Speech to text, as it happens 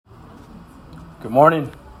Good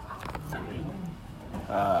morning.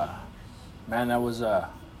 Man, that was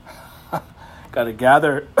got to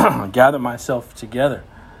gather myself together.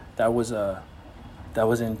 That was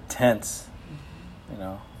intense. You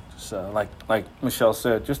know, just like Michelle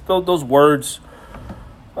said, just those words.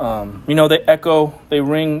 They echo, they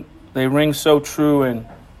ring so true, and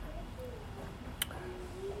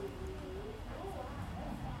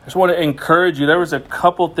I just want to encourage you. There was a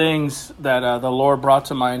couple things that the Lord brought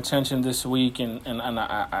to my attention this week, and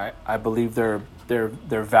I believe they're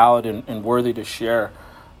valid and worthy to share.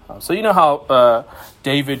 So you know how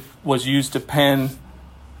David was used to pen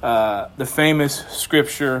the famous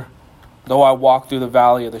scripture, "Though I walk through the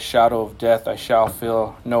valley of the shadow of death, I shall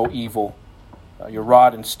feel no evil. Your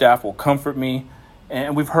rod and staff will comfort me."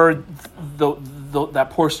 And we've heard that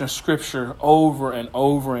portion of scripture over and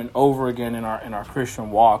over and over again in our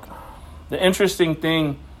Christian walk. The interesting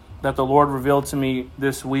thing that the Lord revealed to me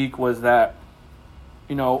this week was that,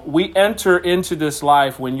 we enter into this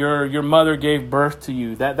life when your mother gave birth to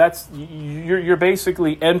you. You're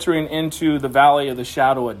basically entering into the valley of the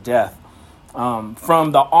shadow of death.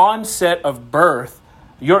 From the onset of birth,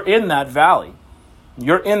 you're in that valley.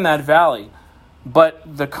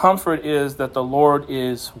 But the comfort is that the Lord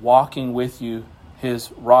is walking with you.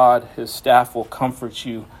 His rod, his staff will comfort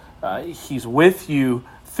you. He's with you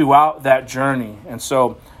throughout that journey. And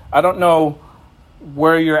so I don't know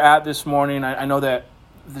where you're at this morning. I know that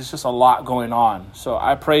there's just a lot going on. So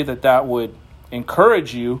I pray that would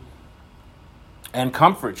encourage you and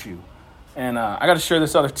comfort you. And I got to share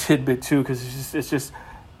this other tidbit too, because it's just,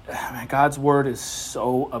 man, God's word is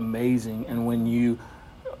so amazing. And when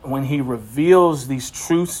he reveals these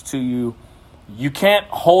truths to you, you can't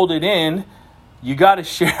hold it in. You got to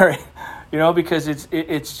share it, because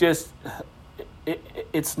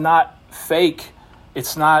it's not fake.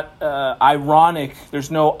 It's not ironic. There's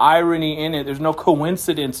no irony in it. There's no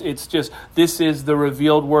coincidence. It's just, this is the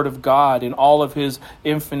revealed word of God. In all of his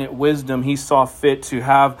infinite wisdom, he saw fit to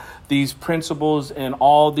have these principles and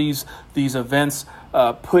all these events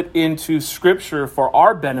put into scripture for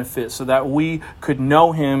our benefit so that we could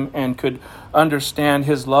know him and could understand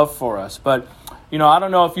his love for us. But, I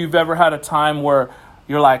don't know if you've ever had a time where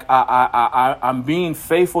you're like, I'm being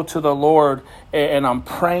faithful to the Lord and I'm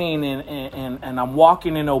praying and I'm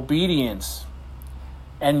walking in obedience.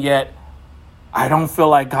 And yet I don't feel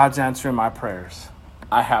like God's answering my prayers.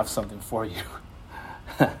 I have something for you.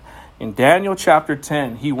 In Daniel chapter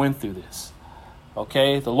 10, he went through this.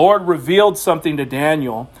 Okay, the Lord revealed something to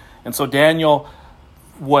Daniel. And so Daniel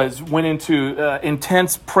went into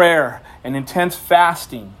intense prayer and intense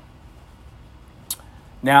fasting.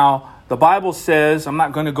 Now, the Bible says, I'm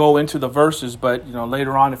not going to go into the verses, but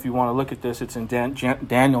later on, if you want to look at this, it's in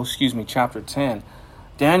Daniel, chapter 10.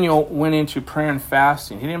 Daniel went into prayer and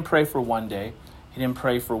fasting. He didn't pray for one day. He didn't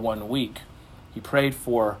pray for 1 week. He prayed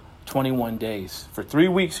for 21 days. For 3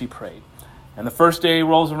 weeks he prayed. And the first day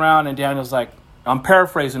rolls around and Daniel's like, I'm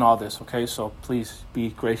paraphrasing all this, okay? So please be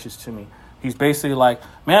gracious to me. He's basically like,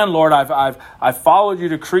 man, Lord, I've followed your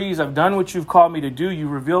decrees. I've done what you've called me to do. You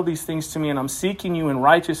revealed these things to me, and I'm seeking you in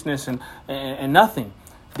righteousness and nothing.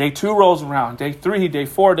 Day 2 rolls around. Day 3, day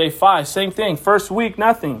 4, day 5, same thing. First week,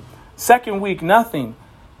 nothing. Second week, nothing.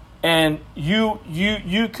 And you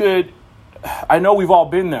could, I know we've all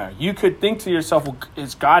been there. You could think to yourself, well,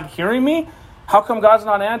 is God hearing me? How come God's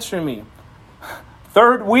not answering me?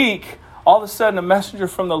 Third week, all of a sudden, a messenger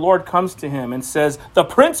from the Lord comes to him and says, the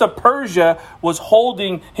prince of Persia was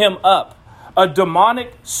holding him up. A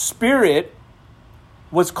demonic spirit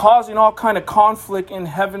was causing all kind of conflict in the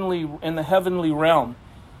heavenly realm.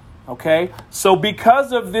 Okay? So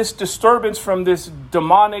because of this disturbance from this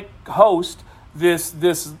demonic host,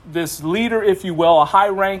 this leader, if you will, a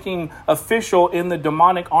high-ranking official in the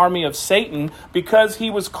demonic army of Satan, because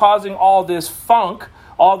he was causing all this funk,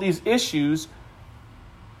 all these issues,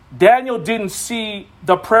 Daniel didn't see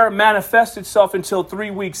the prayer manifest itself until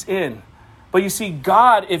 3 weeks in. But you see,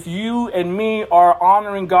 God, if you and me are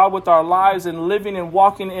honoring God with our lives and living and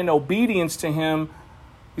walking in obedience to him,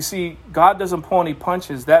 you see, God doesn't pull any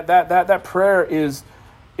punches. That prayer is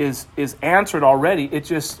answered already. It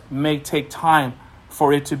just may take time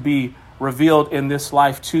for it to be revealed in this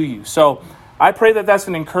life to you. So I pray that that's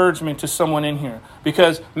an encouragement to someone in here,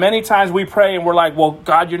 because many times we pray and we're like, well,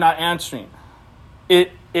 God, you're not answering.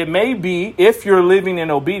 It may be, if you're living in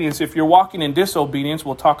obedience. If you're walking in disobedience,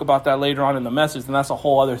 we'll talk about that later on in the message, and that's a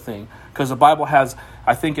whole other thing, because the Bible has,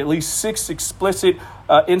 I think, at least 6 explicit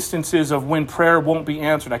instances of when prayer won't be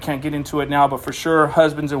answered. I can't get into it now, but for sure,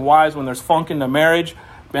 husbands and wives, when there's funk in the marriage,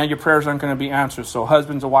 man, your prayers aren't going to be answered. So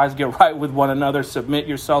husbands and wives, get right with one another. Submit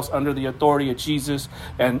yourselves under the authority of Jesus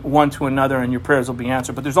and one to another, and your prayers will be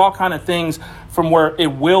answered. But there's all kind of things from where it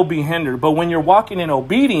will be hindered. But when you're walking in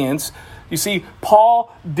obedience, you see,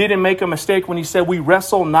 Paul didn't make a mistake when he said we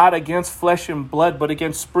wrestle not against flesh and blood, but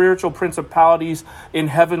against spiritual principalities in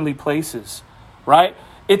heavenly places, right?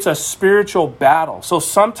 It's a spiritual battle. So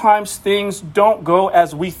sometimes things don't go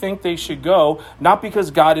as we think they should go, not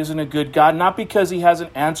because God isn't a good God, not because he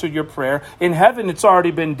hasn't answered your prayer. In heaven, it's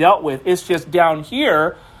already been dealt with. It's just down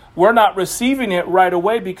here, we're not receiving it right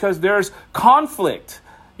away because there's conflict,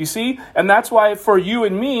 you see? And that's why for you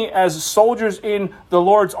and me as soldiers in the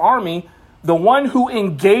Lord's army, the one who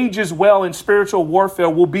engages well in spiritual warfare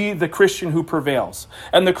will be the Christian who prevails.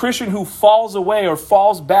 And the Christian who falls away or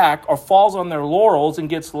falls back or falls on their laurels and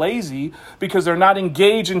gets lazy because they're not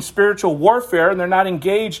engaged in spiritual warfare and they're not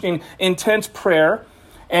engaged in intense prayer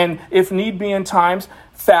and, if need be in times,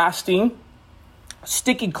 fasting,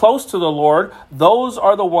 sticking close to the Lord, those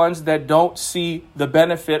are the ones that don't see the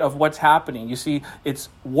benefit of what's happening. You see, it's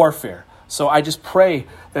warfare. So I just pray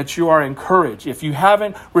that you are encouraged. If you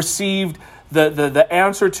haven't received the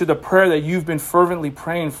answer to the prayer that you've been fervently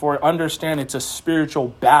praying for, understand it's a spiritual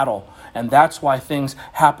battle. And that's why things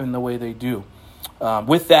happen the way they do.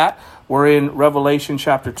 With that, we're in Revelation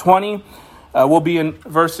chapter 20. We'll be in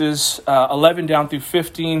verses 11 down through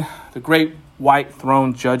 15, the great white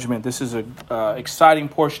throne judgment. This is an exciting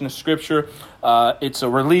portion of Scripture. It's a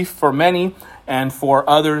relief for many, and for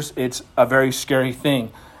others, it's a very scary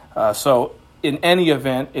thing. So in any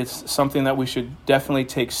event, it's something that we should definitely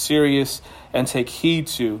take serious and take heed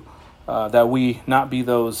to, that we not be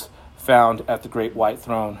those found at the great white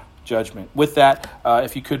throne judgment. With that,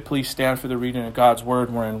 if you could please stand for the reading of God's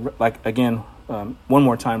word. We're in, one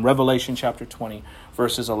more time, Revelation chapter 20,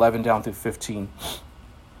 verses 11 down through 15.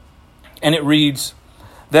 And it reads,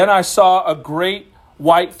 "Then I saw a great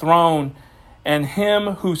white throne, and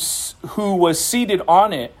him who was seated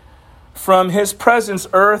on it. From his presence,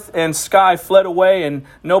 earth and sky fled away, and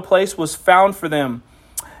no place was found for them.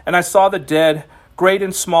 And I saw the dead, great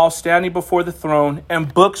and small, standing before the throne,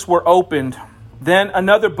 and books were opened. Then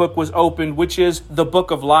another book was opened, which is the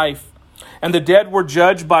book of life. And the dead were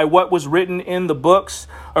judged by what was written in the books,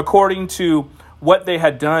 according to what they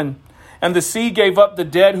had done. And the sea gave up the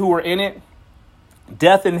dead who were in it.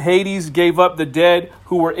 Death and Hades gave up the dead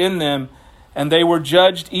who were in them. And they were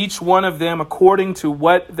judged, each one of them, according to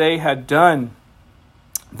what they had done.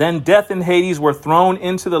 Then death and Hades were thrown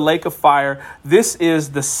into the lake of fire. This is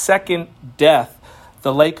the second death,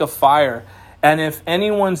 the lake of fire. And if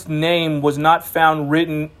anyone's name was not found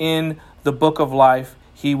written in the book of life,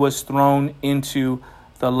 he was thrown into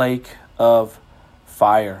the lake of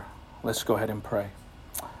fire." Let's go ahead and pray.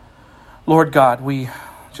 Lord God, we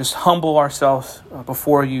just humble ourselves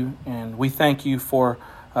before you, and we thank you for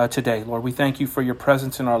today. Lord, we thank you for your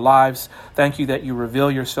presence in our lives. Thank you that you reveal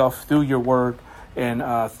yourself through your word and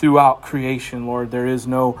throughout creation. Lord, there is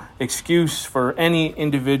no excuse for any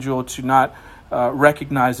individual to not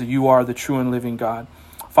recognize that you are the true and living God.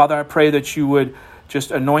 Father, I pray that you would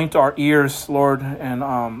just anoint our ears, Lord, and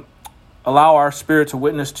allow our spirit to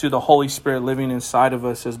witness to the Holy Spirit living inside of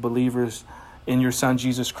us as believers in your Son,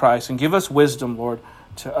 Jesus Christ. And give us wisdom, Lord,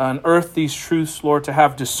 to unearth these truths, Lord, to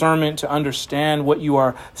have discernment, to understand what you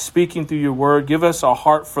are speaking through your word. Give us a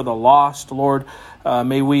heart for the lost, Lord.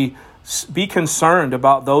 May we be concerned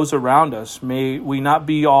about those around us. May we not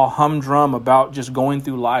be all humdrum about just going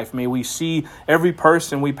through life. May we see every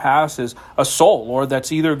person we pass as a soul, Lord,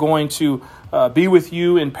 that's either going to be with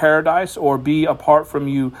you in paradise or be apart from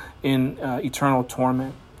you in eternal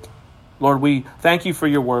torment. Lord, we thank you for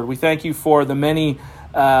your word. We thank you for the many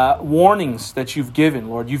warnings that you've given,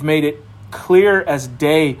 Lord. You've made it clear as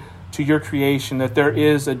day to your creation that there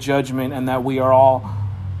is a judgment and that we are all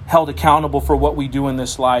held accountable for what we do in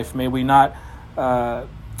this life. May we not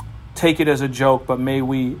take it as a joke, but may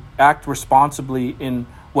we act responsibly in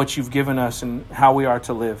what you've given us and how we are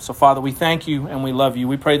to live. So, Father, we thank you and we love you.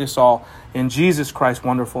 We pray this all in Jesus Christ's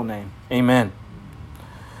wonderful name. Amen.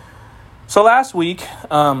 So last week,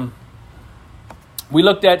 we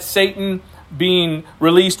looked at Satan being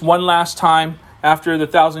released one last time after the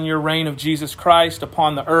 1,000-year reign of Jesus Christ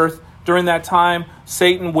upon the earth. During that time,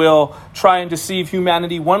 Satan will try and deceive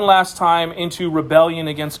humanity one last time into rebellion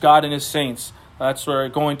against God and his saints. That's where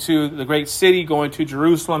going to the great city, going to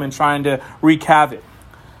Jerusalem and trying to wreak havoc.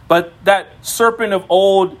 But that serpent of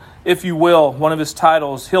old, if you will, one of his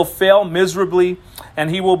titles, he'll fail miserably and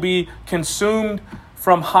he will be consumed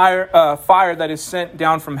from fire that is sent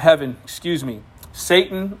down from heaven.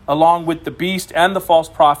 Satan, along with the beast and the false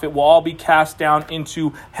prophet, will all be cast down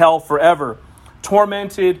into hell forever.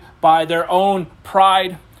 tormented by their own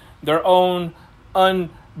pride, their own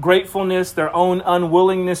ungratefulness, their own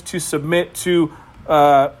unwillingness to submit to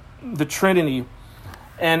the Trinity.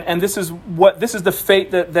 And this is the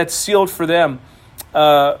fate that's sealed for them.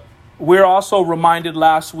 We're also reminded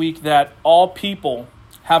last week that all people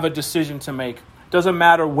have a decision to make. Doesn't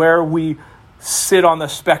matter where we sit on the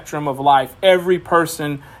spectrum of life. Every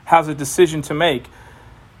person has a decision to make.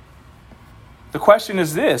 The question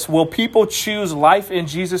is this: will people choose life in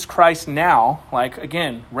Jesus Christ now? Like,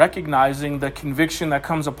 again, recognizing the conviction that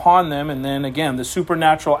comes upon them, and then again, the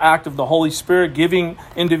supernatural act of the Holy Spirit giving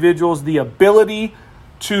individuals the ability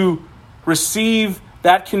to receive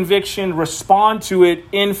that conviction, respond to it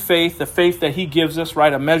in faith, the faith that he gives us,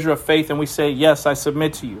 right? A measure of faith, and we say, yes, I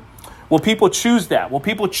submit to you. Will people choose that? Will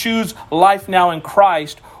people choose life now in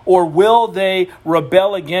Christ, or will they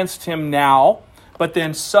rebel against him now, but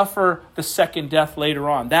then suffer the second death later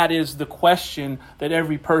on? That is the question that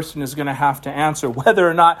every person is going to have to answer. Whether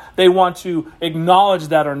or not they want to acknowledge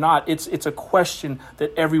that or not, it's a question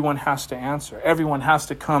that everyone has to answer. Everyone has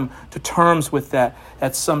to come to terms with that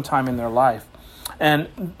at some time in their life.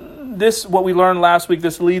 And this, what we learned last week,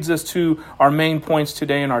 this leads us to our main points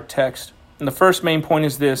today in our text. And the first main point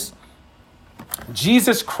is this: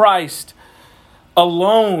 Jesus Christ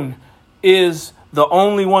alone is the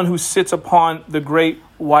only one who sits upon the great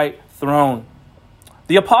white throne.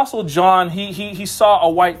 The Apostle John, he saw a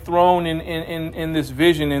white throne in this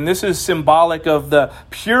vision, and this is symbolic of the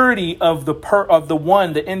purity of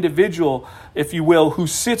the individual, if you will, who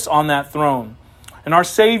sits on that throne. And our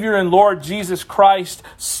Savior and Lord Jesus Christ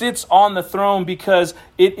sits on the throne because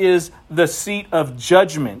it is the seat of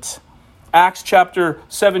judgment. Acts chapter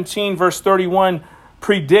 17, verse 31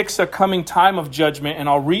 predicts a coming time of judgment, and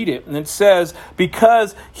I'll read it. And it says,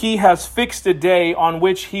 because he has fixed a day on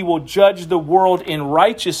which he will judge the world in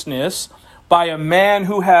righteousness by a man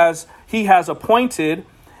he has appointed,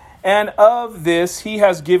 and of this he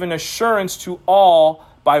has given assurance to all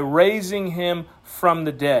by raising him from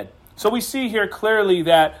the dead. So we see here clearly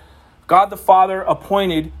that God the Father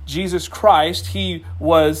appointed Jesus Christ. He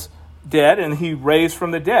was dead and he raised from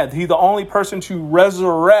the dead. He, the only person to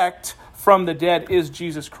resurrect from the dead, is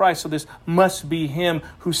Jesus Christ. So this must be him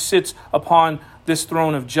who sits upon this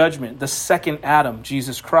throne of judgment, the second Adam,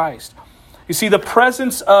 Jesus Christ. You see, the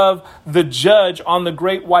presence of the judge on the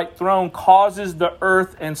great white throne causes the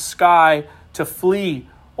earth and sky to flee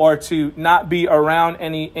or to not be around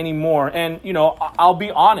anymore. And, I'll be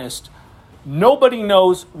honest, nobody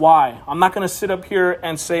knows why. I'm not going to sit up here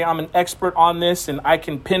and say I'm an expert on this and I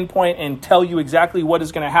can pinpoint and tell you exactly what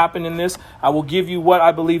is going to happen in this. I will give you what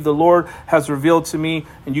I believe the Lord has revealed to me,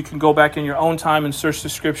 and you can go back in your own time and search the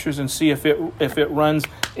scriptures and see if it runs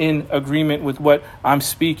in agreement with what I'm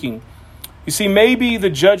speaking. You see, maybe the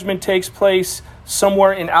judgment takes place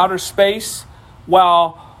somewhere in outer space,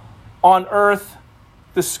 while on earth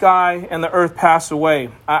the sky and the earth pass away.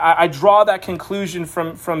 I draw that conclusion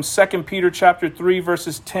from 2 Peter chapter 3,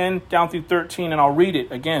 verses 10 down through 13, and I'll read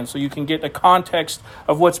it again so you can get the context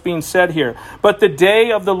of what's being said here. But the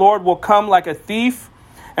day of the Lord will come like a thief,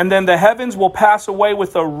 and then the heavens will pass away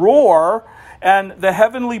with a roar, and the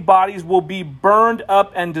heavenly bodies will be burned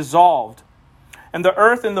up and dissolved. And the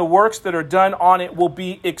earth and the works that are done on it will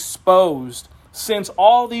be exposed. Since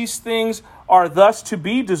all these things are thus to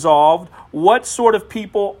be dissolved, what sort of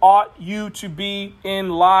people ought you to be in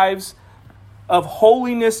lives of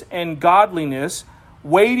holiness and godliness,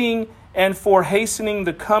 waiting and for hastening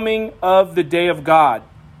the coming of the day of God,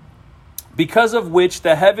 because of which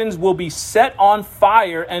the heavens will be set on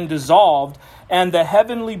fire and dissolved, and the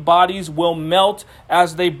heavenly bodies will melt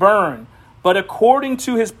as they burn. But according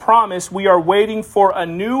to his promise, we are waiting for a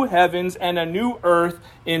new heavens and a new earth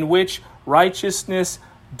in which righteousness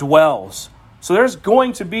dwells. So there's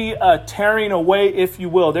going to be a tearing away, if you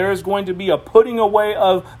will. There is going to be a putting away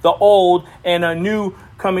of the old and a new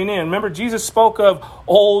coming in. Remember, Jesus spoke of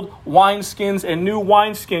old wineskins and new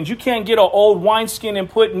wineskins. You can't get an old wineskin and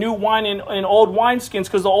put new wine in old wineskins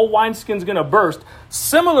because the old wineskin's going to burst.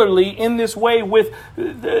 Similarly, in this way with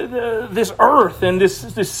this earth and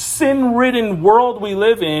this sin-ridden world we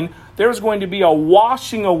live in, there's going to be a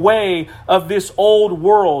washing away of this old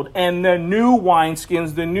world, and the new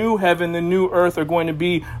wineskins, the new heaven, the new earth are going to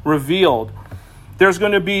be revealed. There's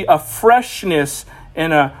going to be a freshness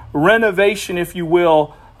and a renovation, if you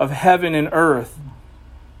will, of heaven and earth.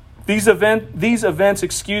 These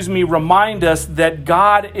events, remind us that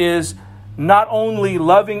God is not only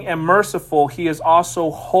loving and merciful, he is also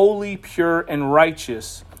holy, pure, and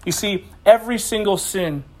righteous. You see, every single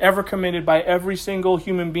sin ever committed by every single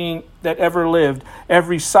human being that ever lived,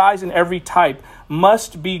 every size and every type,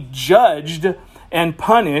 must be judged and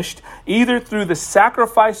punished either through the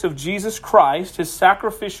sacrifice of Jesus Christ, his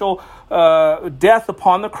sacrificial death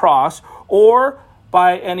upon the cross, or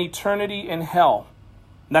by an eternity in hell.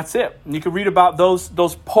 That's it. And you can read about those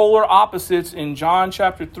polar opposites in John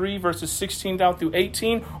chapter 3, verses 16 down through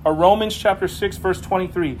 18, or Romans chapter 6, verse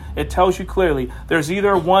 23. It tells you clearly there's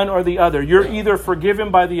either one or the other. You're either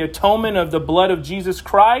forgiven by the atonement of the blood of Jesus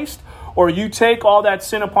Christ, or you take all that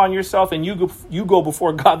sin upon yourself and you go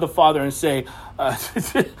before God the Father and say,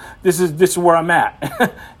 this is where I'm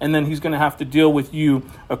at. And then he's going to have to deal with you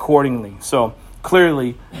accordingly. So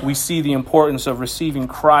clearly, we see the importance of receiving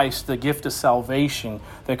Christ, the gift of salvation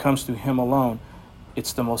that comes through him alone.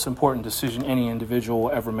 It's the most important decision any individual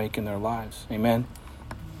will ever make in their lives. Amen.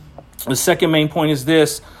 The second main point is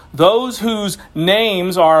this: those whose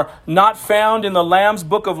names are not found in the Lamb's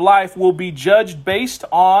book of life will be judged based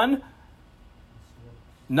on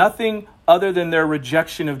nothing other than their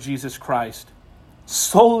rejection of Jesus Christ.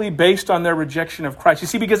 Solely based on their rejection of Christ. You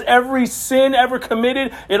see, because every sin ever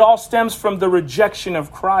committed, it all stems from the rejection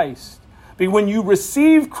of Christ. But when you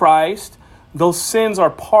receive Christ, those sins are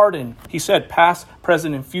pardoned. He said past,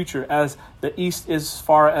 present, and future. As the east is as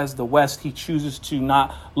far as the west, he chooses to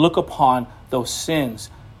not look upon those sins.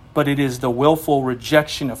 But it is the willful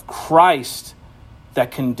rejection of Christ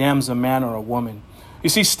that condemns a man or a woman. You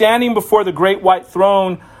see, standing before the great white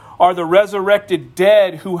throne are the resurrected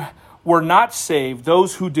dead who were not saved,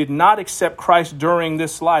 those who did not accept Christ during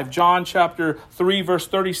this life. John chapter 3, verse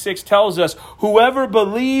 36 tells us, whoever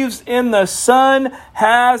believes in the Son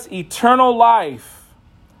has eternal life.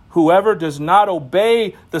 Whoever does not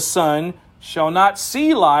obey the Son shall not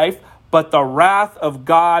see life, but the wrath of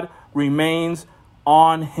God remains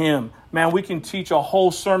on him. Man, we can teach a whole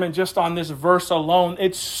sermon just on this verse alone.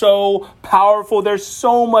 It's so powerful. There's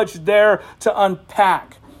so much there to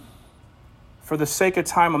unpack. For the sake of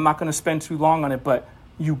time, I'm not going to spend too long on it, but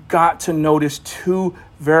you got to notice two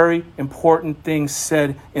very important things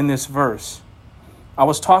said in this verse. I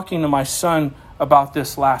was talking to my son about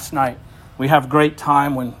this last night. We have great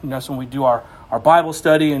time when we do our Bible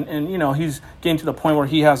study, and he's getting to the point where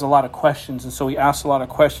he has a lot of questions, and so he asks a lot of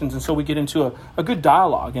questions, and so we get into a good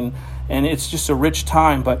dialogue, and it's just a rich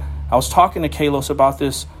time. But I was talking to Kalos about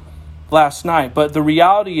this last night, but the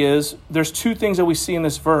reality is there's two things that we see in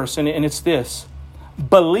this verse, and it's this: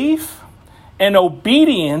 belief and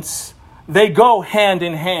obedience, they go hand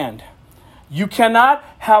in hand. You cannot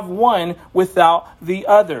have one without the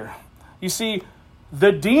other. You see,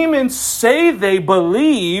 the demons say they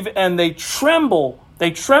believe and they tremble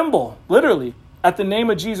literally at the name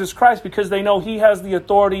of Jesus Christ, because they know he has the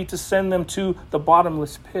authority to send them to the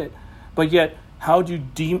bottomless pit. But yet, how do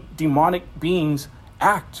demonic beings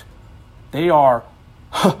act? They are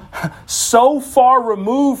so far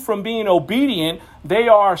removed from being obedient, they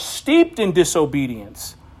are steeped in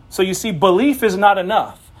disobedience. So you see, belief is not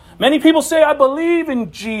enough. Many people say, I believe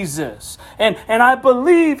in Jesus and I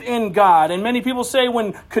believe in God. And many people say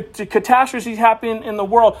when catastrophes happen in the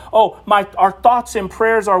world, our thoughts and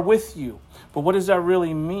prayers are with you. But what does that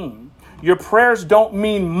really mean? Your prayers don't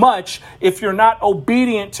mean much if you're not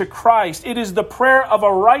obedient to Christ. It is the prayer of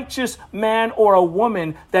a righteous man or a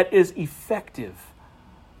woman that is effective.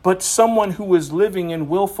 But someone who is living in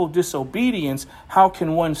willful disobedience, how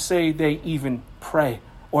can one say they even pray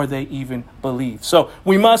or they even believe? So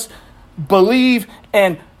we must believe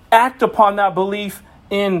and act upon that belief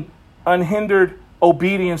in unhindered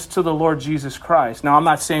obedience to the Lord Jesus Christ. Now, I'm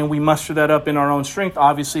not saying we muster that up in our own strength.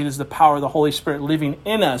 Obviously, it is the power of the Holy Spirit living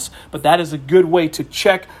in us. But that is a good way to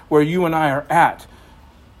check where you and I are at.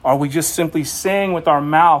 Are we just simply saying with our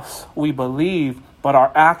mouths we believe, but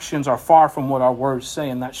our actions are far from what our words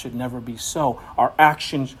say? And that should never be so. Our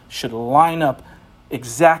actions should line up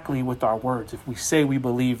exactly with our words. If we say we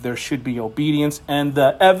believe, there should be obedience. And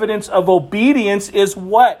the evidence of obedience is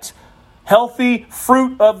what? Healthy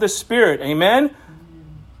fruit of the Spirit. Amen?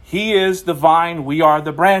 He is the vine, we are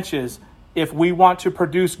the branches. If we want to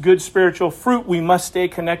produce good spiritual fruit, we must stay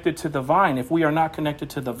connected to the vine. If we are not connected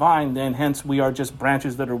to the vine, then hence we are just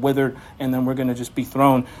branches that are withered, and then we're going to just be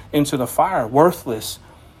thrown into the fire. Worthless.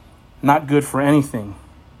 Not good for anything.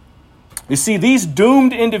 You see, these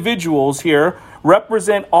doomed individuals here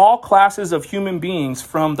represent all classes of human beings,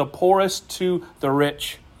 from the poorest to the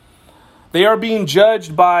rich. They are being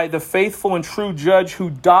judged by the faithful and true judge who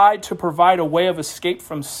died to provide a way of escape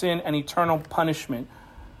from sin and eternal punishment.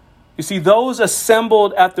 You see, those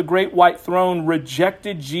assembled at the great white throne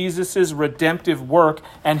rejected Jesus' redemptive work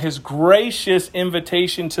and his gracious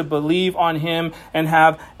invitation to believe on him and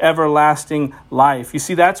have everlasting life. You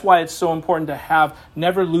see, that's why it's so important to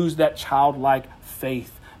never lose that childlike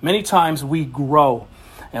faith. Many times we grow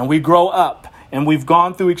and we grow up And we've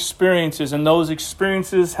gone through experiences, and those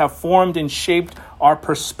experiences have formed and shaped our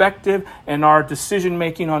perspective and our decision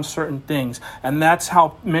making on certain things. And that's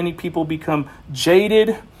how many people become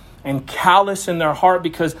jaded and callous in their heart,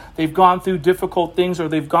 because they've gone through difficult things, or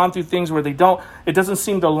they've gone through things where it doesn't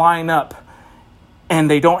seem to line up, and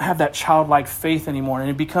they don't have that childlike faith anymore. And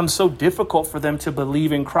it becomes so difficult for them to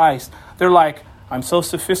believe in Christ. They're like, I'm so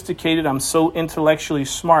sophisticated, I'm so intellectually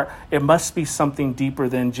smart. It must be something deeper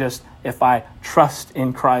than just if I trust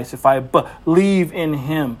in Christ, if I believe in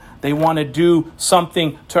him. They want to do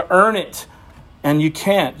something to earn it. And you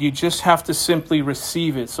can't. You just have to simply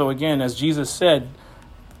receive it. So again, as Jesus said,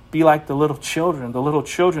 be like the little children. The little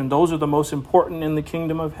children, those are the most important in the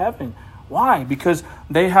kingdom of heaven. Why? Because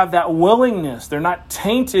they have that willingness. They're not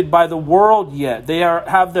tainted by the world yet. They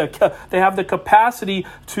have the capacity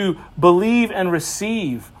to believe and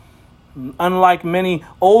receive. Unlike many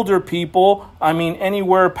older people,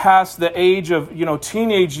 anywhere past the age of,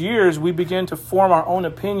 teenage years, we begin to form our own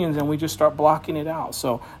opinions and we just start blocking it out.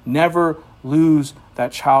 So never lose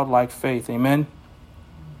that childlike faith. Amen.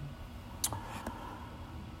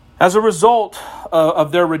 As a result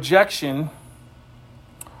of their rejection,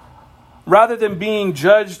 rather than being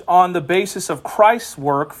judged on the basis of Christ's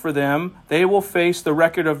work for them, they will face the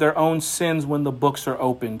record of their own sins when the books are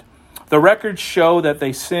opened. The records show that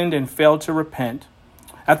they sinned and failed to repent.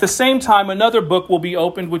 At the same time, another book will be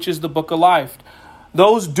opened, which is the book of life.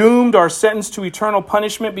 Those doomed are sentenced to eternal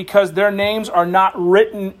punishment because their names are not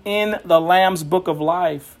written in the Lamb's book of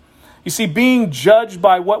life. You see, being judged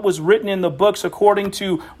by what was written in the books according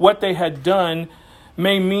to what they had done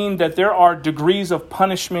may mean that there are degrees of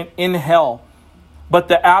punishment in hell. But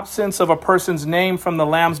the absence of a person's name from the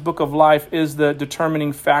Lamb's book of life is the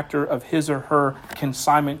determining factor of his or her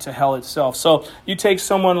consignment to hell itself. So you take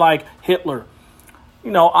someone like Hitler.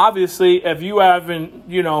 Obviously, if you haven't,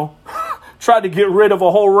 tried to get rid of a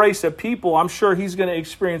whole race of people, I'm sure he's going to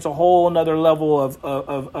experience a whole another level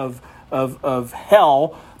of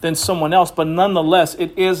hell than someone else. But nonetheless,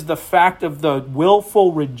 it is the fact of the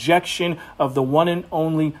willful rejection of the one and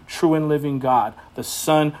only true and living God, the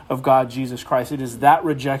Son of God, Jesus Christ. It is that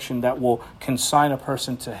rejection that will consign a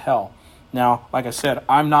person to hell. Now, like I said,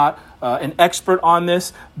 I'm not an expert on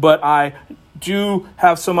this, but I do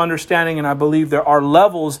have some understanding, and I believe there are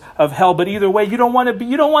levels of hell. But either way, you don't want to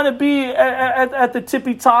be at the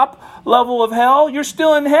tippy top level of hell. You're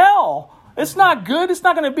still in hell. It's not good. It's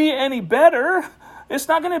not going to be any better. It's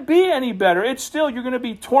not going to be any better. It's still, you're going to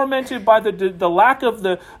be tormented by the lack of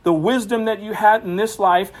the wisdom that you had in this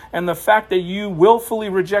life, and the fact that you willfully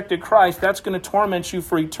rejected Christ. That's going to torment you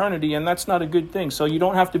for eternity, and that's not a good thing. So you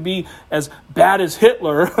don't have to be as bad as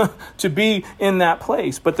Hitler to be in that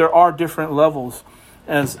place. But there are different levels,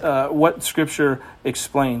 as what Scripture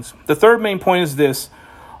explains. The third main point is this: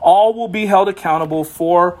 all will be held accountable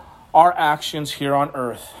for our actions here on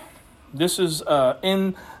earth. This is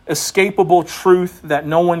inescapable truth that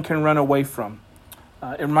no one can run away from.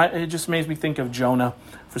 It just makes me think of Jonah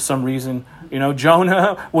for some reason.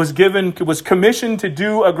 Jonah was commissioned to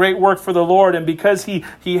do a great work for the Lord, and because he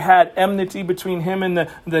had enmity between him and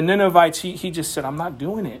the Ninevites, he just said, I'm not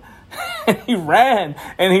doing it. And he ran.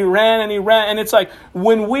 And it's like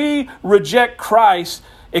when we reject Christ,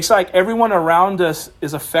 it's like everyone around us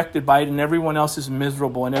is affected by it, and everyone else is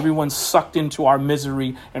miserable, and everyone's sucked into our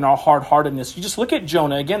misery and our hard-heartedness. You just look at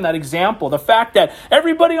Jonah, again, that example, the fact that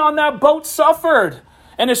everybody on that boat suffered.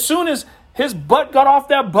 And as soon as his butt got off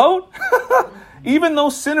that boat, even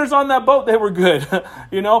those sinners on that boat, they were good,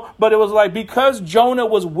 But it was like, because Jonah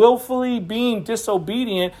was willfully being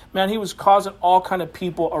disobedient, man, he was causing all kind of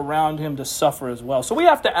people around him to suffer as well. So we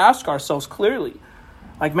have to ask ourselves clearly,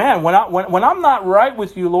 like, man, when I'm not right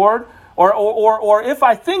with you, Lord, or if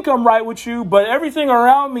I think I'm right with you, but everything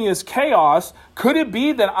around me is chaos, could it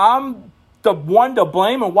be that I'm the one to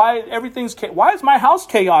blame? And why is my house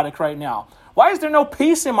chaotic right now? Why is there no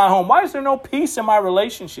peace in my home? Why is there no peace in my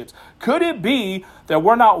relationships? Could it be that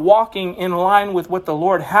we're not walking in line with what the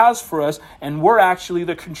Lord has for us, and we're actually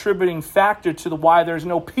the contributing factor to why there's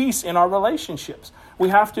no peace in our relationships? We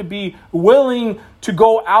have to be willing to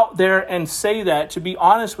go out there and say that, to be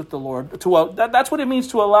honest with the Lord. That's what it means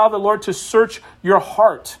to allow the Lord to search your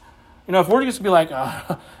heart. If we're just to be like,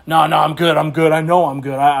 no, I'm good. I know I'm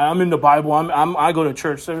good. I'm in the Bible. I go to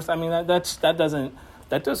church service.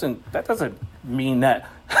 That doesn't mean that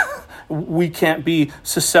we can't be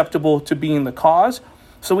susceptible to being the cause.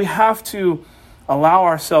 So we have to allow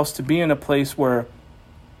ourselves to be in a place where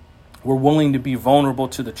we're willing to be vulnerable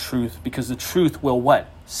to the truth, because the truth will what?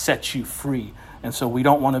 Set you free. And so we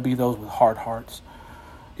don't want to be those with hard hearts.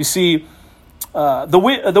 You see,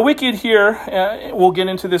 The wicked here, we'll get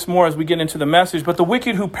into this more as we get into the message, but the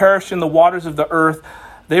wicked who perished in the waters of the earth,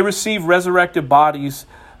 they receive resurrected bodies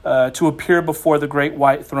to appear before the great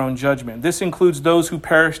white throne judgment. This includes those who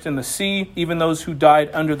perished in the sea, even those who died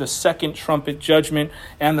under the second trumpet judgment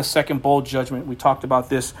and the second bowl judgment. We talked about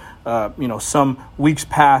this, some weeks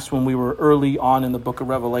past when we were early on in the book of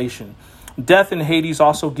Revelation. Death and Hades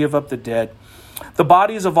also give up the dead. The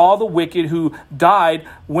bodies of all the wicked who died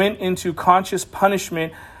went into conscious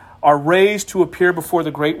punishment are raised to appear before the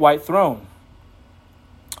great white throne.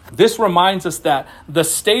 This reminds us that the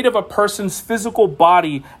state of a person's physical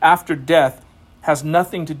body after death has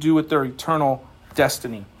nothing to do with their eternal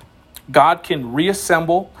destiny. God can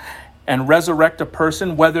reassemble and resurrect a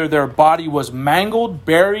person, whether their body was mangled,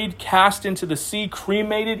 buried, cast into the sea,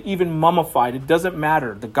 cremated, even mummified. It doesn't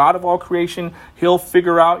matter. The God of all creation, he'll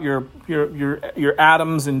figure out your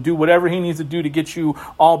atoms and do whatever he needs to do to get you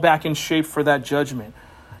all back in shape for that judgment.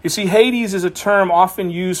 You see, Hades is a term often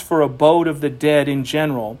used for abode of the dead in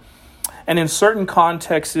general, and in certain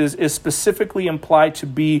contexts is specifically implied to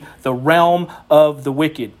be the realm of the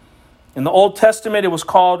wicked. In the Old Testament, it was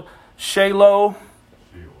called Sheol,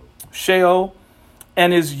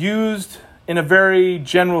 and is used in a very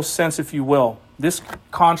general sense, if you will. This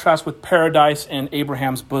contrasts with paradise and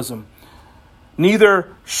Abraham's bosom. Neither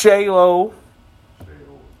Sheol,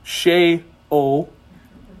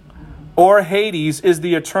 or Hades is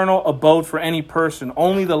the eternal abode for any person.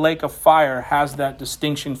 Only the lake of fire has that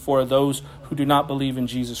distinction for those who do not believe in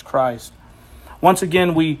Jesus Christ. Once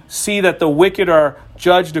again, we see that the wicked are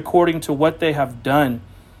judged according to what they have done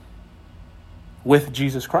with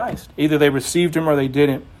Jesus Christ. Either they received him or they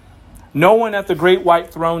didn't. No one at the great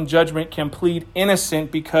white throne judgment can plead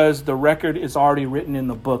innocent because the record is already written in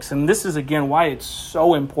the books. And this is, again, why it's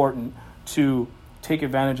so important to take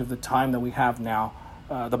advantage of the time that we have now.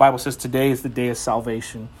 The Bible says today is the day of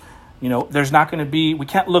salvation. There's not going to be, we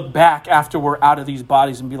can't look back after we're out of these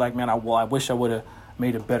bodies and be like, man, I wish I would have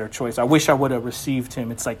made a better choice. I wish I would have received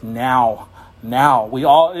him. It's like now. We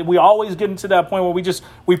always get into that point where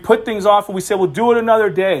we put things off and we say, we'll do it another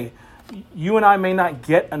day. You and I may not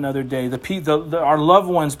get another day. Our loved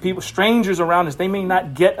ones, people, strangers around us, they may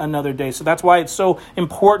not get another day. So that's why it's so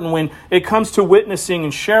important when it comes to witnessing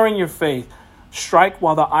and sharing your faith. Strike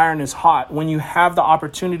while the iron is hot. When you have the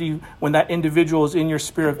opportunity, when that individual is in your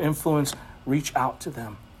sphere of influence, reach out to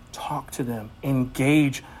them, talk to them,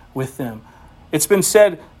 engage with them. It's been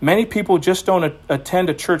said many people just don't attend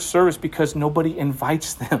a church service because nobody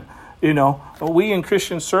invites them. But we in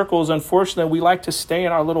Christian circles, unfortunately, we like to stay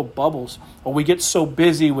in our little bubbles, or we get so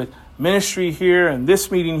busy with ministry here and this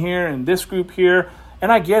meeting here and this group here.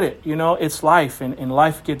 And I get it. It's life, and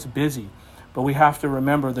life gets busy. But we have to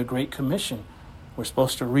remember the Great Commission. We're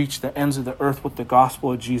supposed to reach the ends of the earth with the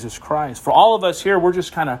gospel of Jesus Christ. For all of us here, we're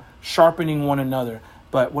just kind of sharpening one another.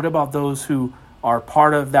 But what about those who are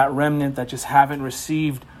part of that remnant that just haven't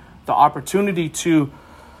received the opportunity to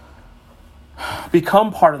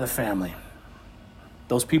become part of the family?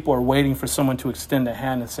 Those people are waiting for someone to extend a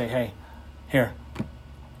hand and say, hey, here,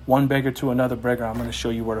 one beggar to another beggar, I'm going to show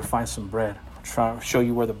you where to find some bread. I'm trying to show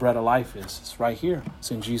you where the bread of life is. It's right here.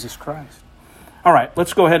 It's in Jesus Christ. All right,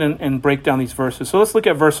 let's go ahead and break down these verses. So let's look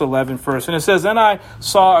at verse 11 first. And it says, then I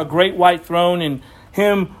saw a great white throne, and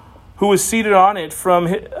him who was seated on it. From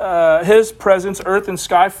his presence, earth and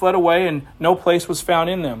sky fled away, and no place was found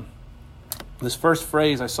in them. This first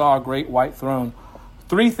phrase, I saw a great white throne.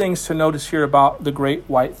 Three things to notice here about the great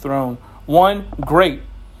white throne. One, great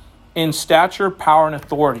in stature, power, and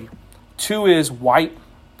authority. Two is white.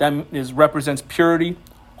 That represents purity,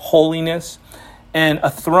 holiness. And a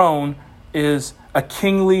throne is a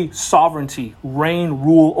kingly sovereignty, reign,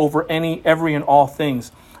 rule over every and all things.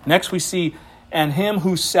 Next we see, and him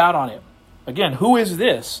who sat on it. Again, who is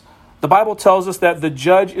this? The Bible tells us that the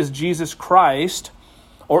judge is Jesus Christ,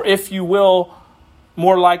 or if you will,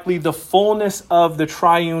 more likely the fullness of the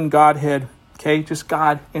triune Godhead. Okay, just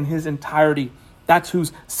God in his entirety. That's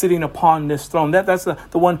who's sitting upon this throne. That's the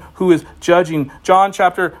one who is judging. John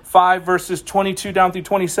chapter 5, verses 22 down through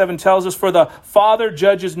 27 tells us, for the Father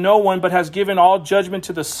judges no one, but has given all judgment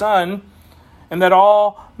to the Son, and that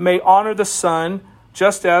all may honor the Son,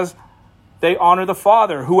 just as they honor the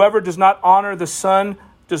Father. Whoever does not honor the Son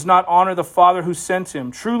does not honor the Father who sent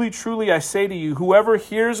him. Truly, truly, I say to you, whoever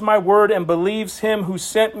hears my word and believes him who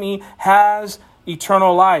sent me has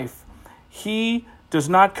eternal life. He does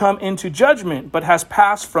not come into judgment, but has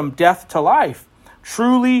passed from death to life.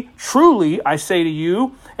 Truly, truly, I say to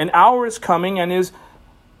you, an hour is coming and is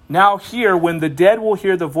now here when the dead will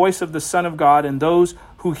hear the voice of the Son of God, and those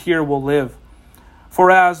who hear will live. For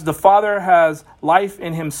as the Father has life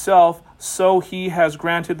in himself, so he has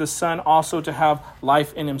granted the Son also to have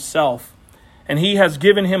life in himself. And he has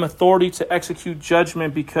given him authority to execute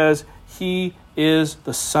judgment because he is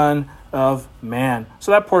the Son of Man.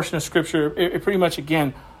 So that portion of Scripture, it pretty much,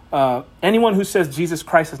 again, anyone who says Jesus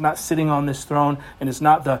Christ is not sitting on this throne and is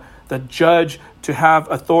not the judge to have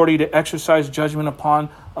authority to exercise judgment upon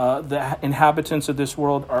the inhabitants of this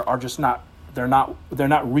world are just not. They're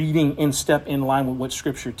not reading in step in line with what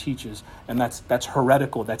Scripture teaches, and that's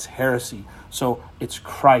heretical. That's heresy. So it's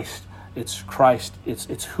Christ. It's Christ.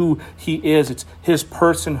 It's who he is. It's his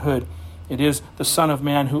personhood. It is the Son of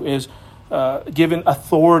Man who is given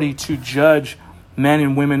authority to judge men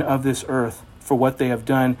and women of this earth for what they have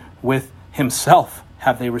done with himself.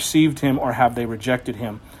 Have they received him or have they rejected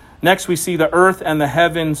him? Next, we see the earth and the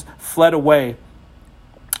heavens fled away.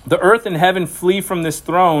 The earth and heaven flee from this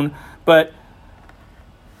throne, but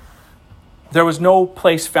there was no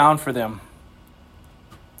place found for them.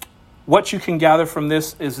 What you can gather from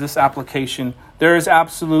this is this application. There is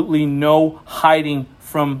absolutely no hiding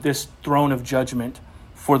from this throne of judgment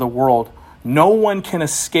for the world. No one can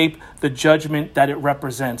escape the judgment that it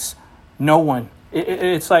represents. No one.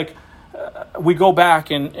 It's like we go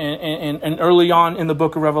back and early on in the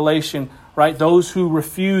book of Revelation, right? Those who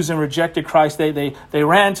refused and rejected Christ, they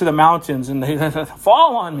ran to the mountains and they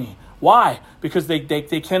fall on me. Why? Because they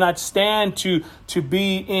cannot stand to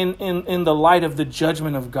be in the light of the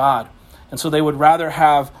judgment of God. And so they would rather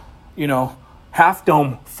have, Half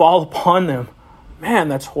Dome fall upon them. Man,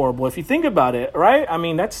 that's horrible. If you think about it, right? I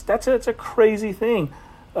mean, that's a crazy thing.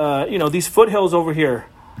 These foothills over here,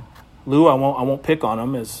 Lou, I won't pick on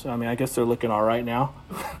them. I guess they're looking all right now.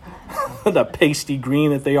 The pasty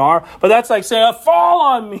green that they are. But that's like saying, fall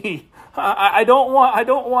on me. I don't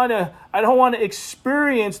want to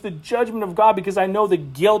experience the judgment of God because I know the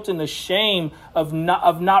guilt and the shame of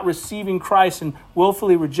not receiving Christ and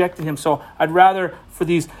willfully rejecting him. So I'd rather for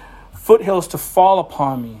these foothills to fall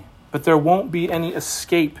upon me, but there won't be any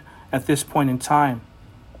escape at this point in time.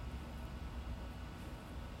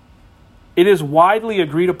 It is widely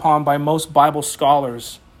agreed upon by most Bible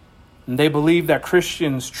scholars, and they believe that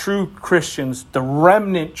Christians, true Christians, the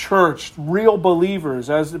remnant church, real believers,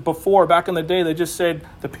 as before, back in the day, they just said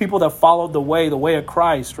the people that followed the way of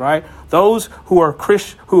Christ, right? Those who are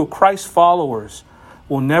Christ followers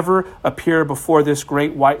will never appear before this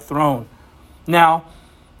great white throne. Now,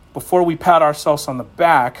 before we pat ourselves on the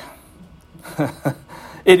back,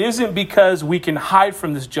 it isn't because we can hide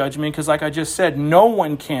from this judgment, because like I just said, no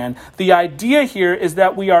one can. The idea here is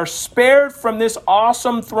that we are spared from this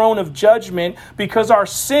awesome throne of judgment because our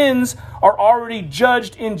sins are already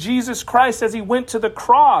judged in Jesus Christ as he went to the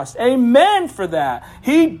cross. Amen for that.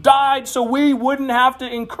 He died so we wouldn't have to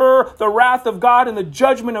incur the wrath of God and the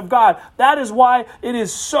judgment of God. That is why it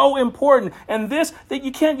is so important. And this, that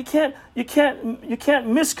you can't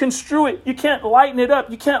misconstrue it. You can't lighten it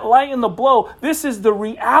up. You can't lighten the blow. This is the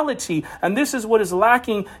reality. And this is what is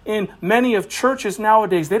lacking in many of churches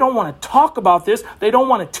nowadays. They don't want to talk about this. They don't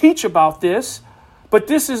want to teach about this. But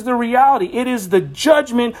this is the reality. It is the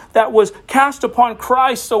judgment that was cast upon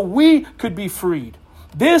Christ so we could be freed.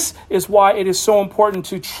 This is why it is so important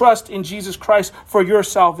to trust in Jesus Christ for your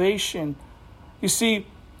salvation. You see,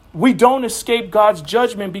 we don't escape God's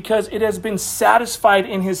judgment because it has been satisfied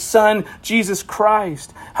in his Son, Jesus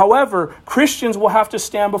Christ. However, Christians will have to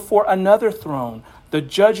stand before another throne, the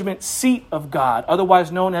judgment seat of God,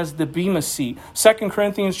 otherwise known as the Bema seat. 2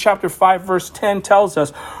 Corinthians chapter 5, verse 10 tells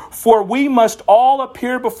us, "For we must all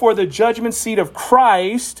appear before the judgment seat of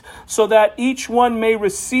Christ, so that each one may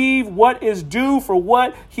receive what is due for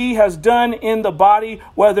what he has done in the body,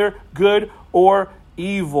 whether good or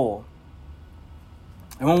evil."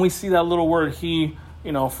 And when we see that little word "he,"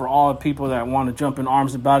 for all the people that want to jump in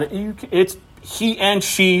arms about it, it's he and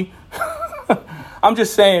she. I'm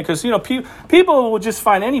just saying, because, people will just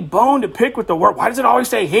find any bone to pick with the word. Why does it always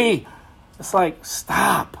say he? It's like,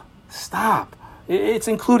 stop. It's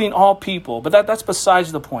including all people, but that's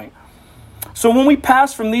besides the point. So when we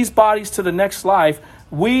pass from these bodies to the next life,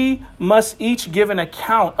 we must each give an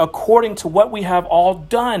account according to what we have all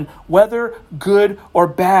done, whether good or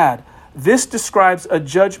bad. This describes a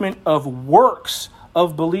judgment of works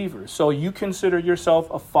of believers. So you consider yourself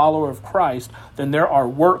a follower of Christ, then there are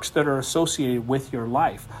works that are associated with your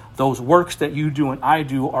life. Those works that you do and I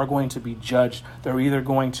do are going to be judged. They're either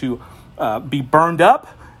going to be burned up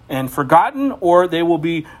and forgotten, or they will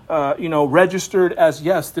be, registered as,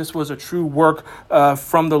 yes, this was a true work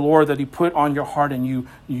from the Lord that he put on your heart, and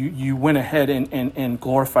you went ahead and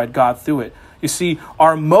glorified God through it. You see,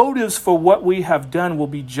 our motives for what we have done will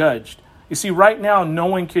be judged. You see, right now, no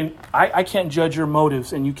one can, I can't judge your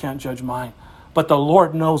motives and you can't judge mine. But the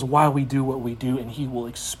Lord knows why we do what we do, and he will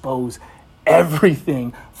expose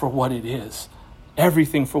everything for what it is.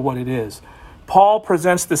 Everything for what it is. Paul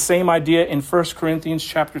presents the same idea in 1 Corinthians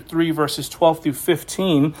chapter 3, verses 12 through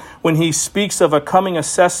 15, when he speaks of a coming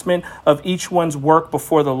assessment of each one's work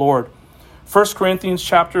before the Lord. 1 Corinthians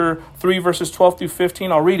chapter 3, verses 12 through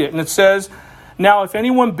 15, I'll read it. And it says, "Now, if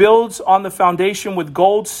anyone builds on the foundation with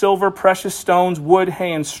gold, silver, precious stones, wood,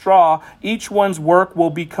 hay, and straw, each one's work will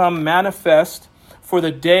become manifest, for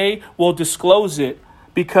the day will disclose it,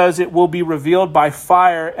 because it will be revealed by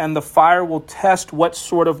fire, and the fire will test what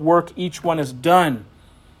sort of work each one has done."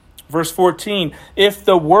 Verse 14, "If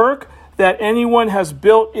the work that anyone has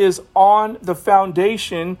built is on the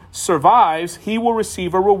foundation survives, he will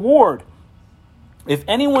receive a reward. If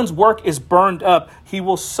anyone's work is burned up, he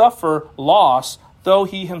will suffer loss, though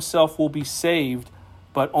he himself will be saved,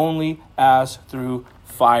 but only as through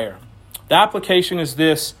fire." The application is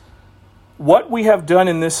this: what we have done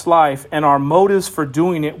in this life and our motives for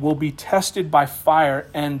doing it will be tested by fire,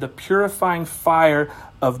 and the purifying fire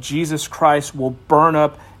of Jesus Christ will burn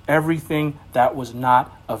up everything that was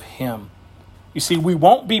not of him. You see, we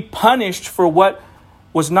won't be punished for what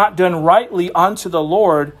was not done rightly unto the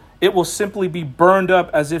Lord. It will simply be burned up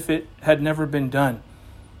as if it had never been done.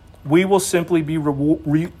 We will simply be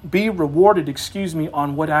rewarded,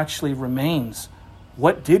 on what actually remains.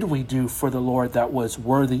 What did we do for the Lord that was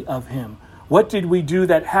worthy of him? What did we do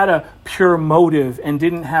that had a pure motive and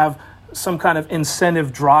didn't have some kind of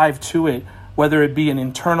incentive drive to it, whether it be an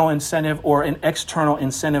internal incentive or an external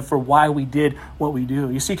incentive for why we did what we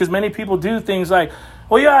do? You see, because many people do things like,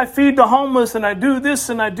 well, yeah, I feed the homeless and I do this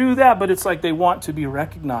and I do that, but it's like they want to be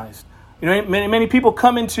recognized. You know, many people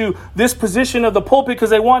come into this position of the pulpit because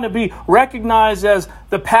they want to be recognized as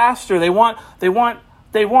the pastor. They want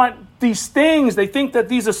these things. They think that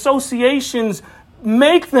these associations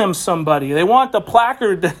make them somebody. They want the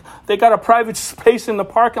placard that they got a private space in the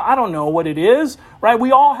park. I don't know what it is, right?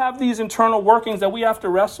 We all have these internal workings that we have to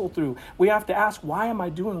wrestle through. We have to ask, why am I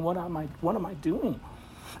doing what am I doing?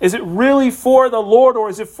 Is it really for the Lord, or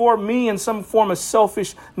is it for me in some form of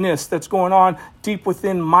selfishness that's going on deep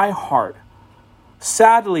within my heart?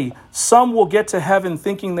 Sadly, some will get to heaven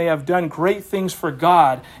thinking they have done great things for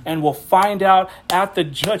God, and will find out at the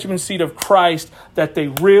judgment seat of Christ that they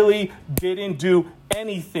really didn't do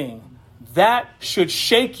anything. That should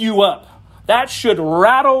shake you up. That should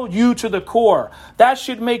rattle you to the core. That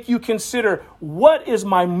should make you consider, what is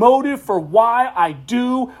my motive for why I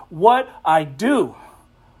do what I do?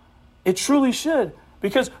 It truly should,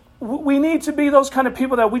 because we need to be those kind of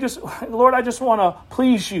people that Lord, I just want to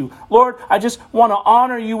please you. Lord, I just want to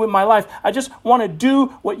honor you with my life. I just want to do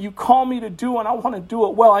what you call me to do, and I want to do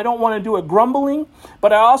it well. I don't want to do it grumbling,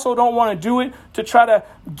 but I also don't want to do it to try to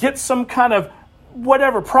get some kind of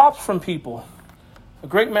whatever props from people. A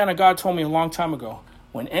great man of God told me a long time ago,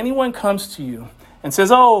 when anyone comes to you and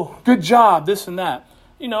says, oh, good job, this and that,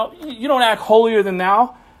 you don't act holier than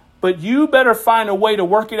thou. But you better find a way to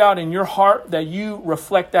work it out in your heart that you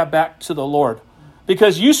reflect that back to the Lord.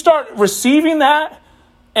 Because you start receiving that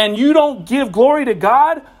and you don't give glory to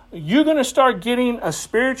God, you're going to start getting a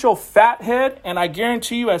spiritual fat head. And I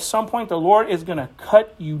guarantee you at some point the Lord is going to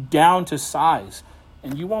cut you down to size.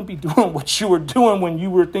 And you won't be doing what you were doing when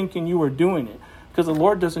you were thinking you were doing it. Because the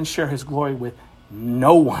Lord doesn't share his glory with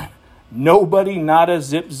no one. Nobody, not a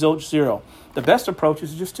zip, zilch, zero. The best approach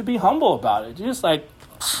is just to be humble about it. Just like,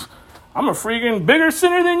 I'm a freaking bigger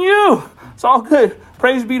sinner than you. It's all good.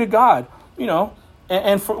 Praise be to God.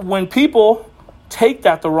 And when people take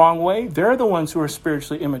that the wrong way, they're the ones who are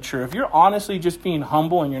spiritually immature. If you're honestly just being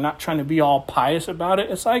humble and you're not trying to be all pious about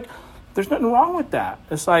it, it's like, there's nothing wrong with that.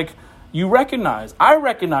 It's like, I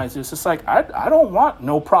recognize this. It's like, I don't want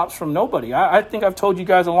no props from nobody. I think I've told you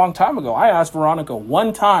guys a long time ago. I asked Veronica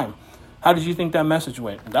one time, how did you think that message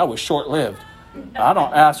went? And that was short-lived. I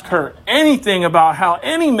don't ask her anything about how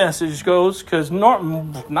any message goes, because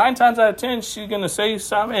 9 times out of 10, she's going to say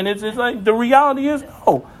something. And it's like, the reality is,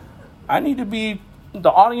 I need to be the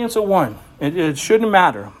audience of one. It shouldn't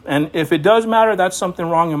matter. And if it does matter, that's something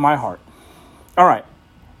wrong in my heart. All right.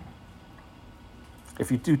 If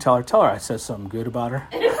you do tell her I said something good about her.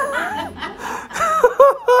 I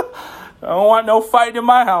don't want no fight in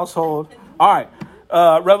my household. All right.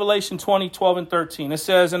 Revelation 20:12 and 13. It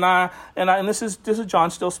says, and this is John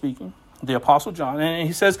still speaking, the Apostle John. And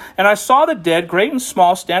he says, and I saw the dead, great and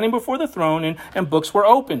small, standing before the throne, and books were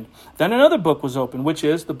opened. Then another book was opened, which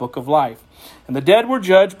is the book of life. And the dead were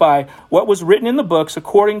judged by what was written in the books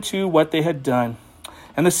according to what they had done.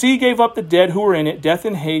 And the sea gave up the dead who were in it. Death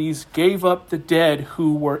and Hades gave up the dead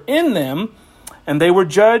who were in them. And they were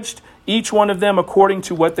judged each one of them according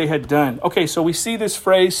to what they had done. Okay, so we see this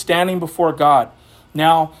phrase, standing before God.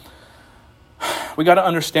 Now, we got to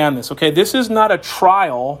understand this, okay? This is not a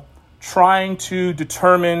trial trying to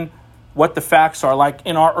determine what the facts are, like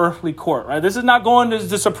in our earthly court, right? This is not going to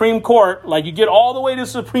the Supreme Court. Like you get all the way to the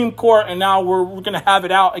Supreme Court and now we're going to have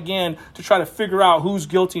it out again to try to figure out who's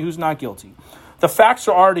guilty, who's not guilty. The facts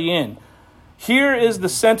are already in. Here is the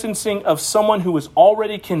sentencing of someone who is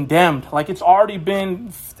already condemned. Like it's already been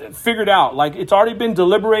figured out. Like it's already been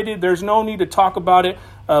deliberated. There's no need to talk about it.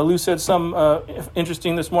 Lou said some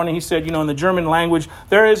interesting this morning. He said, in the German language,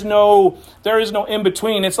 there is no in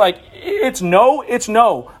between. It's like, it's no.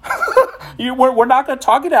 We're not going to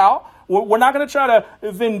talk it out. We're not going to try to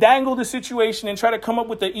vendangle the situation and try to come up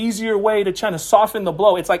with the easier way to try to soften the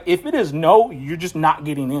blow. It's like, if it is no, you're just not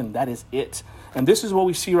getting in. That is it. And this is what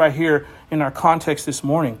we see right here in our context this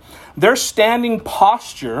morning. Their standing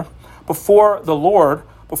posture before the Lord,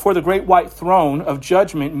 before the great white throne of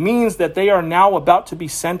judgment, means that they are now about to be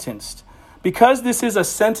sentenced. Because this is a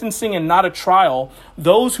sentencing and not a trial,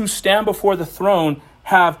 those who stand before the throne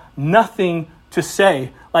have nothing to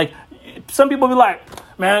say. Like, some people be like,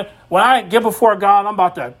 man, when I get before God, I'm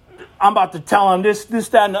about to tell him this,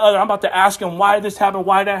 that, and the other. I'm about to ask him why this happened,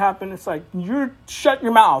 why that happened. It's like, shut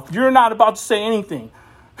your mouth. You're not about to say anything.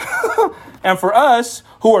 And for us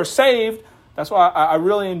who are saved, that's why I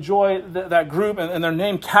really enjoy that group and their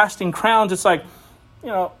name, Casting Crowns. It's like,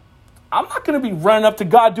 I'm not going to be running up to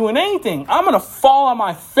God doing anything. I'm going to fall on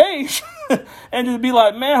my face and just be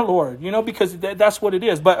like, man, Lord, because that's what it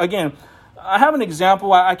is. But again, I have an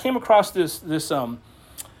example. I came across this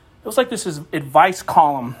it was like this is advice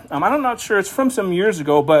column. I'm not sure. It's from some years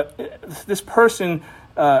ago, but this person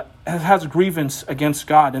has a grievance against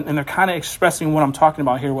God, and they're kind of expressing what I'm talking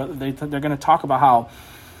about here. They're going to talk about how,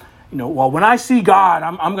 well, when I see God,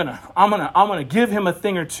 I'm gonna give him a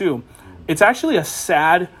thing or two. It's actually a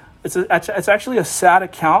sad. It's actually a sad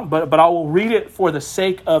account, but I will read it for the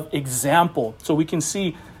sake of example, so we can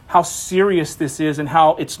see how serious this is and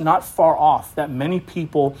how it's not far off that many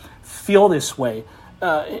people feel this way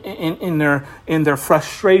in their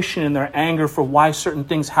frustration and their anger for why certain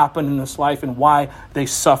things happen in this life and why they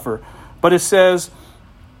suffer. But it says,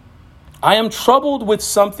 I am troubled with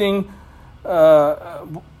something.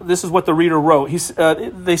 This is what the reader wrote.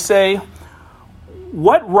 They say,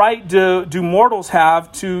 what right do mortals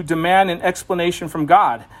have to demand an explanation from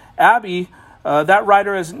God? Abby, that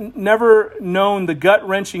writer, has never known the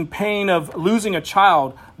gut-wrenching pain of losing a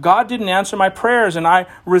child. God didn't answer my prayers, and I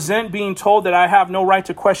resent being told that I have no right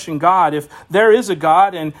to question God. If there is a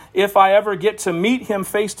God, and if I ever get to meet him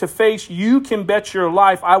face to face, you can bet your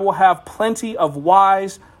life I will have plenty of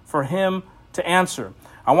whys for him to answer.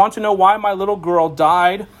 I want to know why my little girl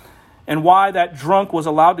died and why that drunk was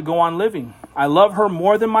allowed to go on living. I love her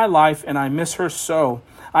more than my life, and I miss her so.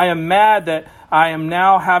 I am mad that I am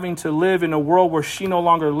now having to live in a world where she no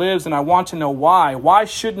longer lives, and I want to know why. Why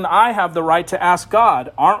shouldn't I have the right to ask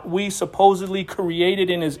God? Aren't we supposedly created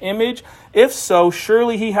in his image? If so,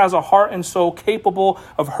 surely he has a heart and soul capable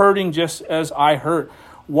of hurting just as I hurt.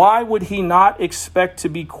 Why would he not expect to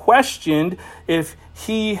be questioned if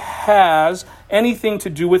he has anything to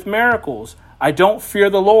do with miracles? I don't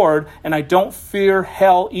fear the Lord, and I don't fear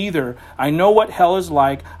hell either. I know what hell is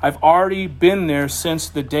like. I've already been there since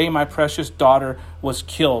the day my precious daughter was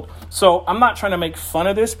killed. So I'm not trying to make fun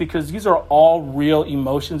of this because these are all real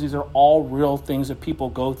emotions. These are all real things that people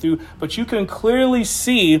go through. But you can clearly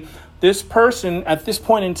see this person at this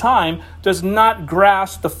point in time does not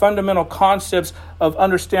grasp the fundamental concepts of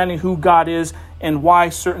understanding who God is and why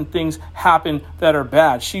certain things happen that are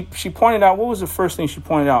bad. She pointed out, what was the first thing she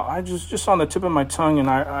pointed out? I just on the tip of my tongue, and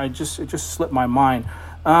it just slipped my mind.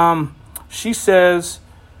 She says,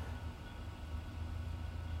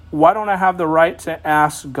 why don't I have the right to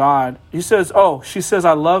ask God? She says,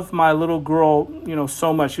 I love my little girl,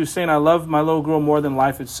 so much. She was saying, I love my little girl more than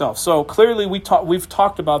life itself. So clearly we've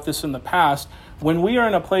talked about this in the past. When we are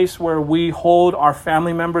in a place where we hold our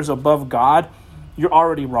family members above God, you're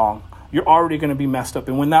already wrong. You're already going to be messed up.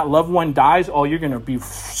 And when that loved one dies, you're going to be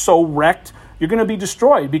so wrecked. You're going to be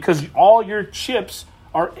destroyed because all your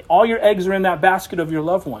eggs are in that basket of your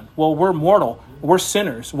loved one. Well, we're mortal. We're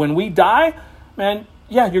sinners. When we die, man,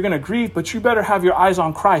 yeah, you're going to grieve, but you better have your eyes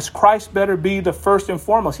on Christ. Christ better be the first and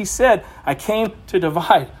foremost. He said, I came to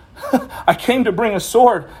divide. I came to bring a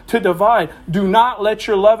sword to divide. Do not let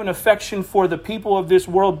your love and affection for the people of this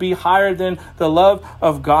world be higher than the love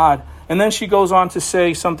of God. And then she goes on to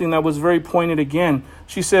say something that was very pointed again.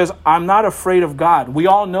 She says, I'm not afraid of God. We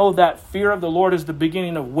all know that fear of the Lord is the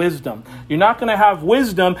beginning of wisdom. You're not going to have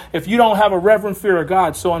wisdom if you don't have a reverent fear of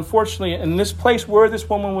God. So unfortunately, in this place where this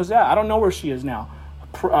woman was at, I don't know where she is now.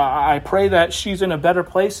 I pray that she's in a better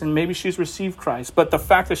place and maybe she's received Christ. But the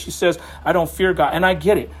fact that she says, I don't fear God, and I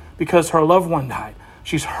get it, because her loved one died.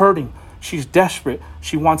 She's hurting. She's desperate.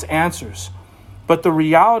 She wants answers. But the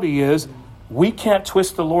reality is, we can't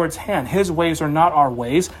twist the Lord's hand. His ways are not our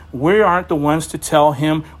ways. We aren't the ones to tell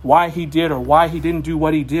him why he did or why he didn't do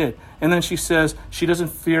what he did. And then she says she doesn't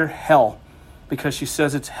fear hell because she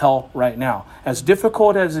says it's hell right now. As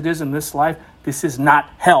difficult as it is in this life, this is not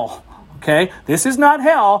hell. Okay? This is not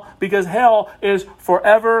hell, because hell is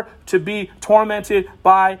forever to be tormented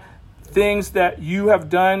by things that you have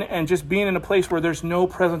done and just being in a place where there's no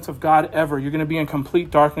presence of God ever. You're going to be in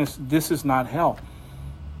complete darkness. This is not hell.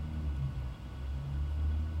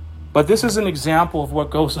 But this is an example of what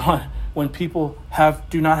goes on when people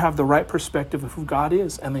do not have the right perspective of who God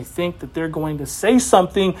is, and they think that they're going to say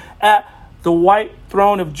something at the white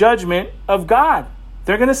throne of judgment of God.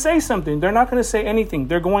 They're going to say something. They're not going to say anything.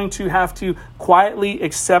 They're going to have to quietly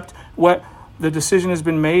accept what the decision has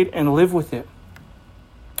been made and live with it.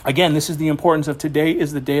 Again, this is the importance of today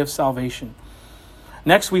is the day of salvation.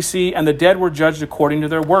 Next we see, and the dead were judged according to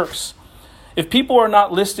their works. If people are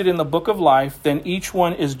not listed in the book of life, then each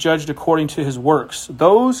one is judged according to his works.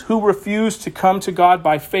 Those who refuse to come to God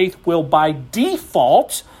by faith will by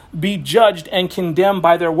default be judged and condemned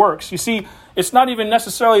by their works. You see, it's not even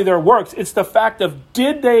necessarily their works. It's the fact of,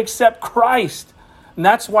 did they accept Christ? And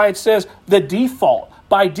that's why it says the default.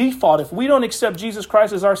 By default, if we don't accept Jesus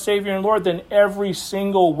Christ as our Savior and Lord, then every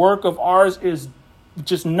single work of ours is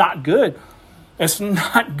just not good. It's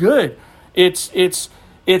not good.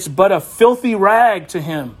 It's but a filthy rag to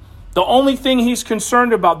him. The only thing he's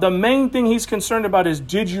concerned about, the main thing he's concerned about is,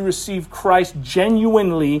 did you receive Christ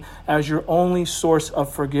genuinely as your only source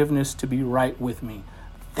of forgiveness to be right with me?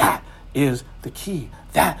 That is the key.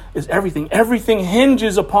 That is everything. Everything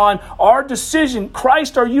hinges upon our decision.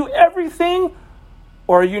 Christ, are you everything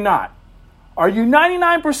or are you not? Are you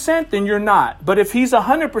 99%? Then you're not. But if he's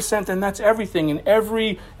 100%, then that's everything. And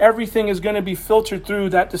everything is going to be filtered through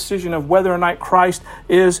that decision of whether or not Christ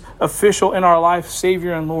is official in our life,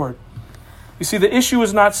 Savior and Lord. You see, the issue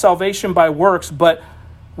is not salvation by works, but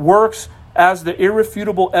works as the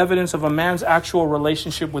irrefutable evidence of a man's actual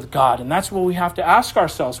relationship with God. And that's what we have to ask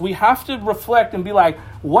ourselves. We have to reflect and be like,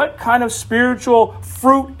 what kind of spiritual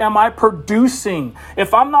fruit am I producing?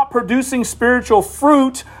 If I'm not producing spiritual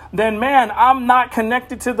fruit, then man, I'm not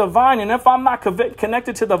connected to the vine. And if I'm not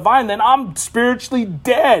connected to the vine, then I'm spiritually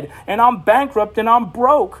dead and I'm bankrupt and I'm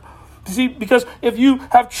broke. See, because if you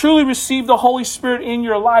have truly received the Holy Spirit in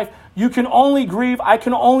your life, I can only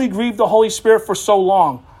grieve the Holy Spirit for so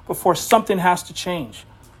long before something has to change.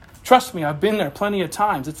 Trust me, I've been there plenty of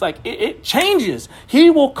times. It's like it changes. He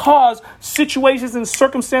will cause situations and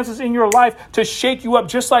circumstances in your life to shake you up,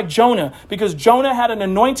 just like Jonah, because Jonah had an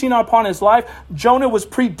anointing upon his life. Jonah was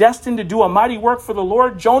predestined to do a mighty work for the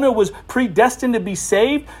Lord. Jonah was predestined to be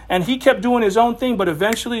saved, and he kept doing his own thing. But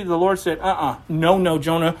eventually the Lord said, no,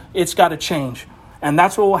 Jonah, it's got to change. And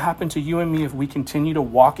that's what will happen to you and me if we continue to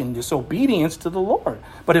walk in disobedience to the Lord.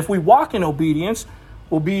 But if we walk in obedience,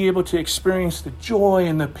 we'll be able to experience the joy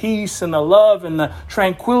and the peace and the love and the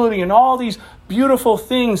tranquility and all these beautiful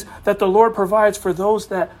things that the Lord provides for those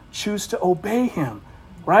that choose to obey him,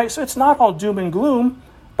 right? So it's not all doom and gloom,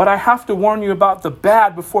 but I have to warn you about the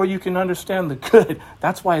bad before you can understand the good.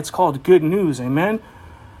 That's why it's called good news, amen?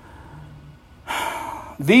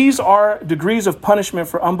 These are degrees of punishment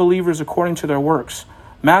for unbelievers according to their works.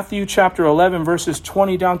 Matthew chapter 11, verses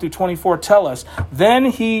 20 down through 24 tell us, then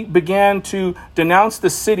he began to denounce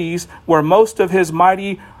the cities where most of his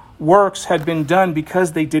mighty works had been done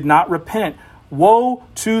because they did not repent. Woe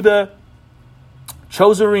to the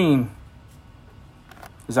Chorazin.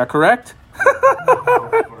 Is that correct?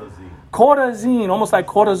 Chorazin, almost like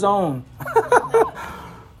Corazon.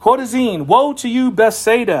 Chorazin, woe to you,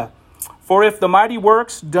 Bethsaida! For if the mighty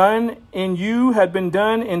works done in you had been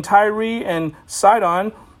done in Tyre and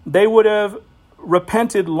Sidon, they would have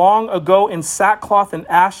repented long ago in sackcloth and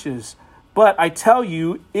ashes. But I tell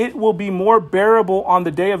you, it will be more bearable on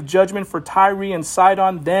the day of judgment for Tyre and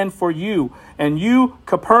Sidon than for you. And you,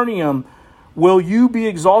 Capernaum, will you be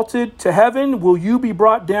exalted to heaven? Will you be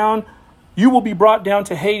brought down? You will be brought down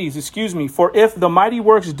to Hades, For if the mighty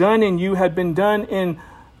works done in you had been done in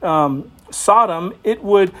Sodom, it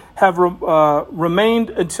would have remained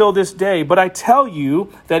until this day. But I tell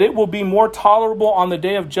you that it will be more tolerable on the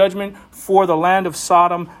day of judgment for the land of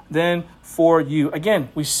Sodom than for you. Again,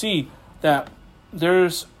 we see that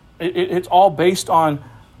it's all based on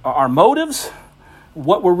our motives,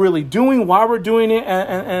 what we're really doing, why we're doing it,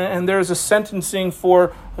 and there's a sentencing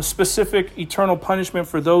for a specific eternal punishment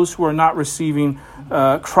for those who are not receiving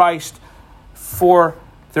Christ for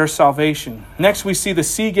their salvation. Next, we see the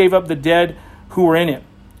sea gave up the dead who were in it.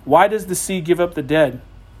 Why does the sea give up the dead?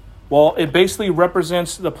 Well, it basically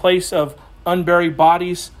represents the place of unburied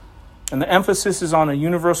bodies, and the emphasis is on a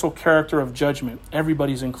universal character of judgment.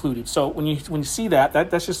 Everybody's included. So when you see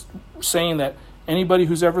that's just saying that anybody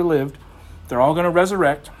who's ever lived, they're all going to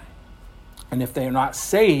resurrect. And if they are not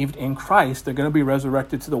saved in Christ, they're going to be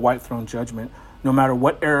resurrected to the white throne judgment, no matter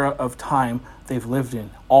what era of time they've lived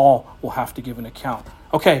in. All will have to give an account.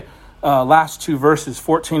 Okay, last two verses,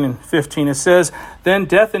 14 and 15. It says, "Then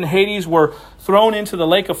death and Hades were thrown into the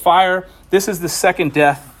lake of fire." This is the second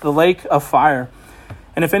death, the lake of fire.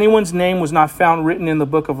 "And if anyone's name was not found written in the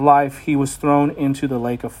book of life, he was thrown into the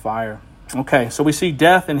lake of fire." Okay, so we see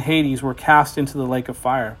death and Hades were cast into the lake of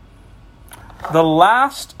fire. The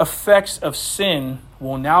last effects of sin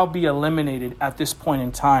will now be eliminated at this point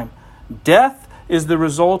in time. Death is the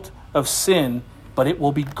result of sin, but it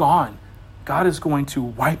will be gone. God is going to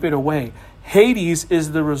wipe it away. Hades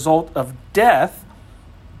is the result of death,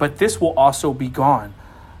 but this will also be gone.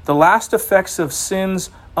 The last effects of sin's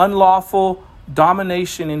unlawful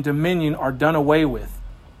domination and dominion are done away with.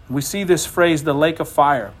 We see this phrase, the lake of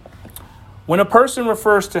fire. When a person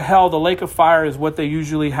refers to hell, the lake of fire is what they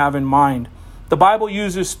usually have in mind. The Bible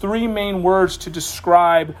uses three main words to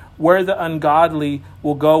describe where the ungodly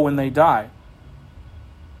will go when they die.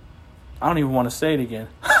 I don't even want to say it again.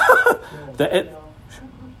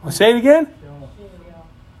 Say it again?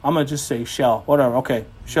 I'm going to just say shell. Whatever. Okay.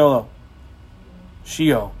 Sheol.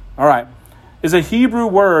 Sheol. All right. Is a Hebrew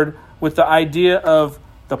word with the idea of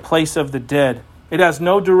the place of the dead. It has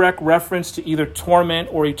no direct reference to either torment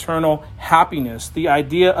or eternal happiness. The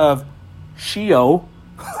idea of Sheol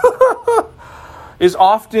is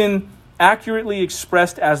often accurately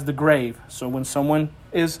expressed as the grave. So when someone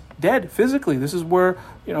is dead physically, this is where,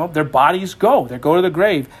 their bodies go. They go to the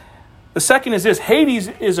grave. The second is this. Hades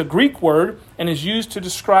is a Greek word and is used to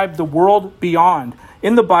describe the world beyond.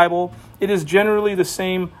 In the Bible, it is generally the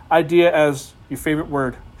same idea as your favorite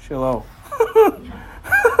word, Sheol.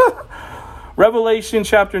 Revelation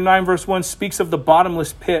chapter 9, verse 1 speaks of the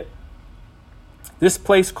bottomless pit. This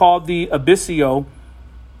place called the Abyssio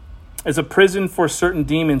is a prison for certain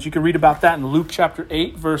demons. You can read about that in Luke chapter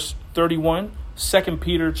 8, verse 31, 2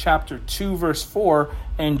 Peter chapter 2, verse 4,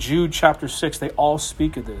 and Jude chapter 6. They all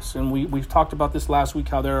speak of this. And we've talked about this last week,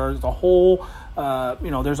 how there is a whole,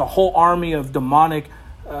 there's a whole army of demonic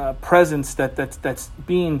presence that's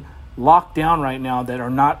being locked down right now that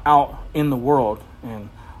are not out in the world. And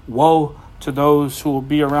woe to those who will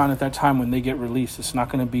be around at that time when they get released. It's not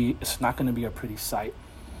going to be a pretty sight.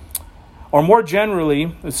 Or more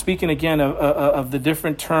generally, speaking again of the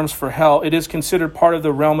different terms for hell, it is considered part of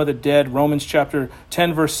the realm of the dead. Romans chapter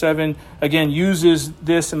 10, verse 7, again, uses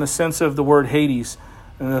this in the sense of the word Hades.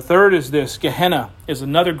 And the third is this. Gehenna is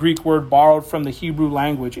another Greek word borrowed from the Hebrew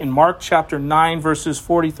language. In Mark chapter 9, verses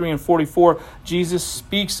 43 and 44, Jesus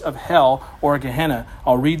speaks of hell or Gehenna.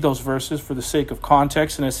 I'll read those verses for the sake of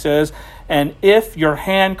context. And it says, "And if your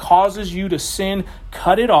hand causes you to sin,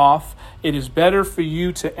 cut it off. It is better for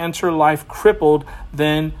you to enter life crippled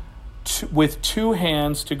than with two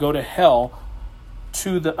hands to go to hell,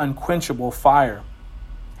 to the unquenchable fire."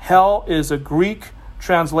 Hell is a Greek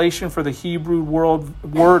translation for the Hebrew word,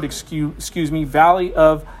 Valley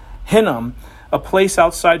of Hinnom, a place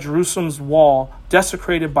outside Jerusalem's wall,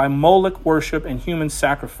 desecrated by Moloch worship and human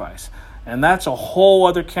sacrifice. And that's a whole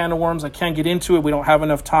other can of worms. I can't get into it. We don't have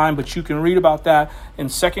enough time, but you can read about that in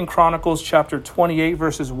 2 Chronicles chapter 28,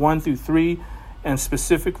 verses 1 through 3, and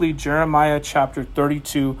specifically Jeremiah chapter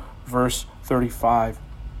 32, verse 35.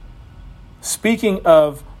 Speaking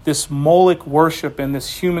of this Moloch worship and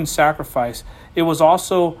this human sacrifice, it was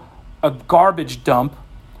also a garbage dump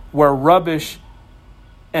where rubbish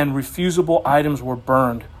and refusable items were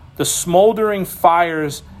burned. The smoldering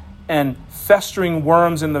fires and festering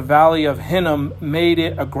worms in the Valley of Hinnom made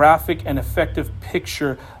it a graphic and effective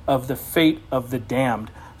picture of the fate of the damned.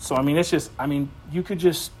 So, you could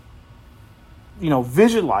just,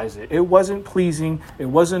 visualize it. It wasn't pleasing. It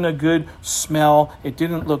wasn't a good smell. It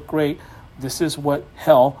didn't look great. This is what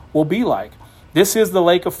hell will be like. This is the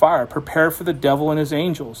lake of fire, prepared for the devil and his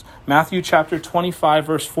angels. Matthew chapter 25,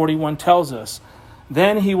 verse 41 tells us,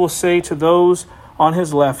 "Then he will say to those on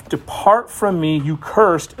his left, 'Depart from me, you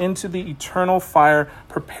cursed, into the eternal fire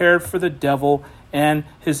prepared for the devil and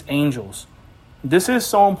his angels.'" This is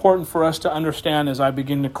so important for us to understand as I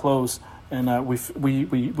begin to close and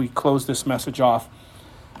we close this message off.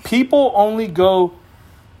 People only go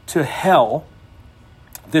to hell,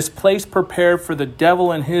 this place prepared for the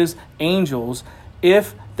devil and his angels,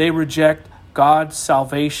 if they reject God's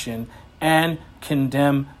salvation and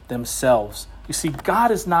condemn themselves. You see,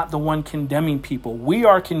 God is not the one condemning people. We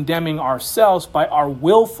are condemning ourselves by our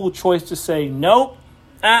willful choice to say, nope,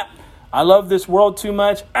 I love this world too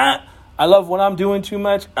much. I love what I'm doing too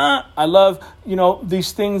much. I love,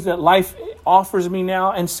 these things that life offers me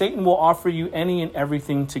now. And Satan will offer you any and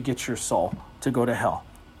everything to get your soul to go to hell.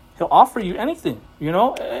 He'll offer you anything,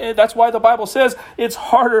 That's why the Bible says it's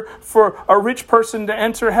harder for a rich person to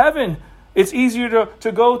enter heaven. It's easier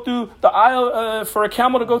to go through the eye, for a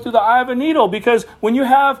camel to go through the eye of a needle, because when you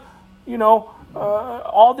have,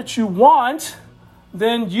 all that you want,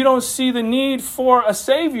 then you don't see the need for a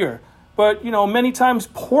savior. But, many times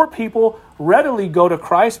poor people readily go to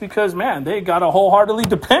Christ because, man, they got to wholeheartedly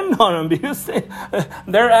depend on him, because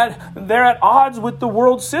they're at odds with the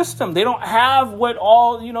world system. They don't have what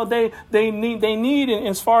all, they need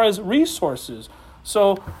as far as resources.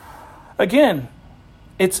 So, again,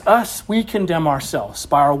 it's us. We condemn ourselves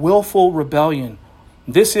by our willful rebellion.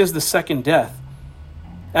 This is the second death.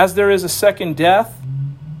 As there is a second death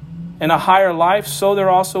and a higher life, so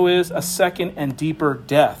there also is a second and deeper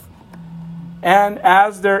death. And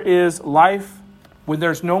as there is life when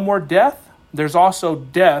there's no more death, there's also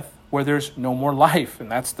death where there's no more life.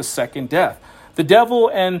 And that's the second death. The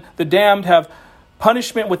devil and the damned have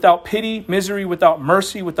punishment without pity, misery without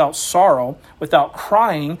mercy, without sorrow, without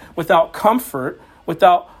crying, without comfort,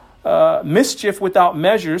 without mischief, without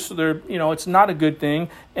measure. So it's not a good thing.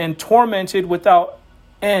 And tormented without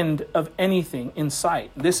end of anything in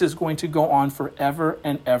sight. This is going to go on forever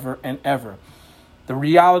and ever and ever. The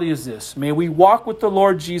reality is this: may we walk with the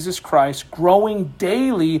Lord Jesus Christ, growing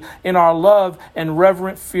daily in our love and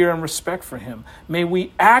reverent fear and respect for him. May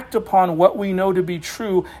we act upon what we know to be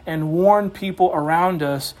true and warn people around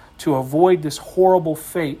us to avoid this horrible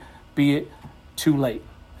fate, be it too late.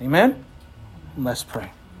 Amen? Let's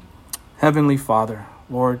pray. Heavenly Father,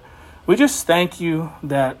 Lord, we just thank you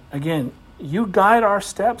that, again, you guide our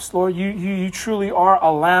steps, Lord. You truly are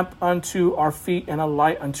a lamp unto our feet and a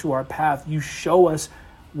light unto our path. You show us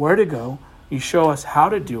where to go. You show us how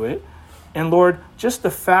to do it. And Lord, just the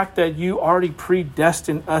fact that you already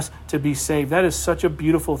predestined us to be saved, that is such a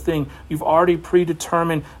beautiful thing. You've already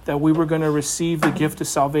predetermined that we were going to receive the gift of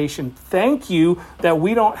salvation. Thank you that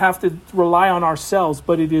we don't have to rely on ourselves,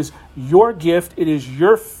 but it is your gift. It is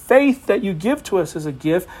your faith that you give to us as a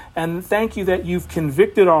gift. And thank you that you've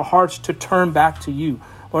convicted our hearts to turn back to you.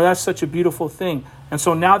 Lord, that's such a beautiful thing. And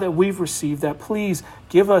so now that we've received that, please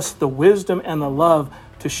give us the wisdom and the love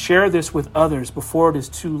to share this with others before it is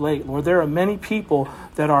too late. Lord, there are many people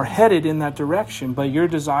that are headed in that direction, but your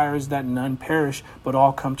desire is that none perish, but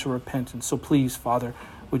all come to repentance. So please, Father,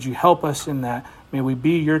 would you help us in that? May we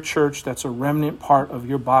be your church that's a remnant part of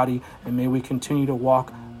your body, and may we continue to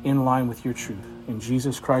walk in line with your truth. In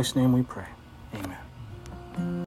Jesus Christ's name we pray. Amen.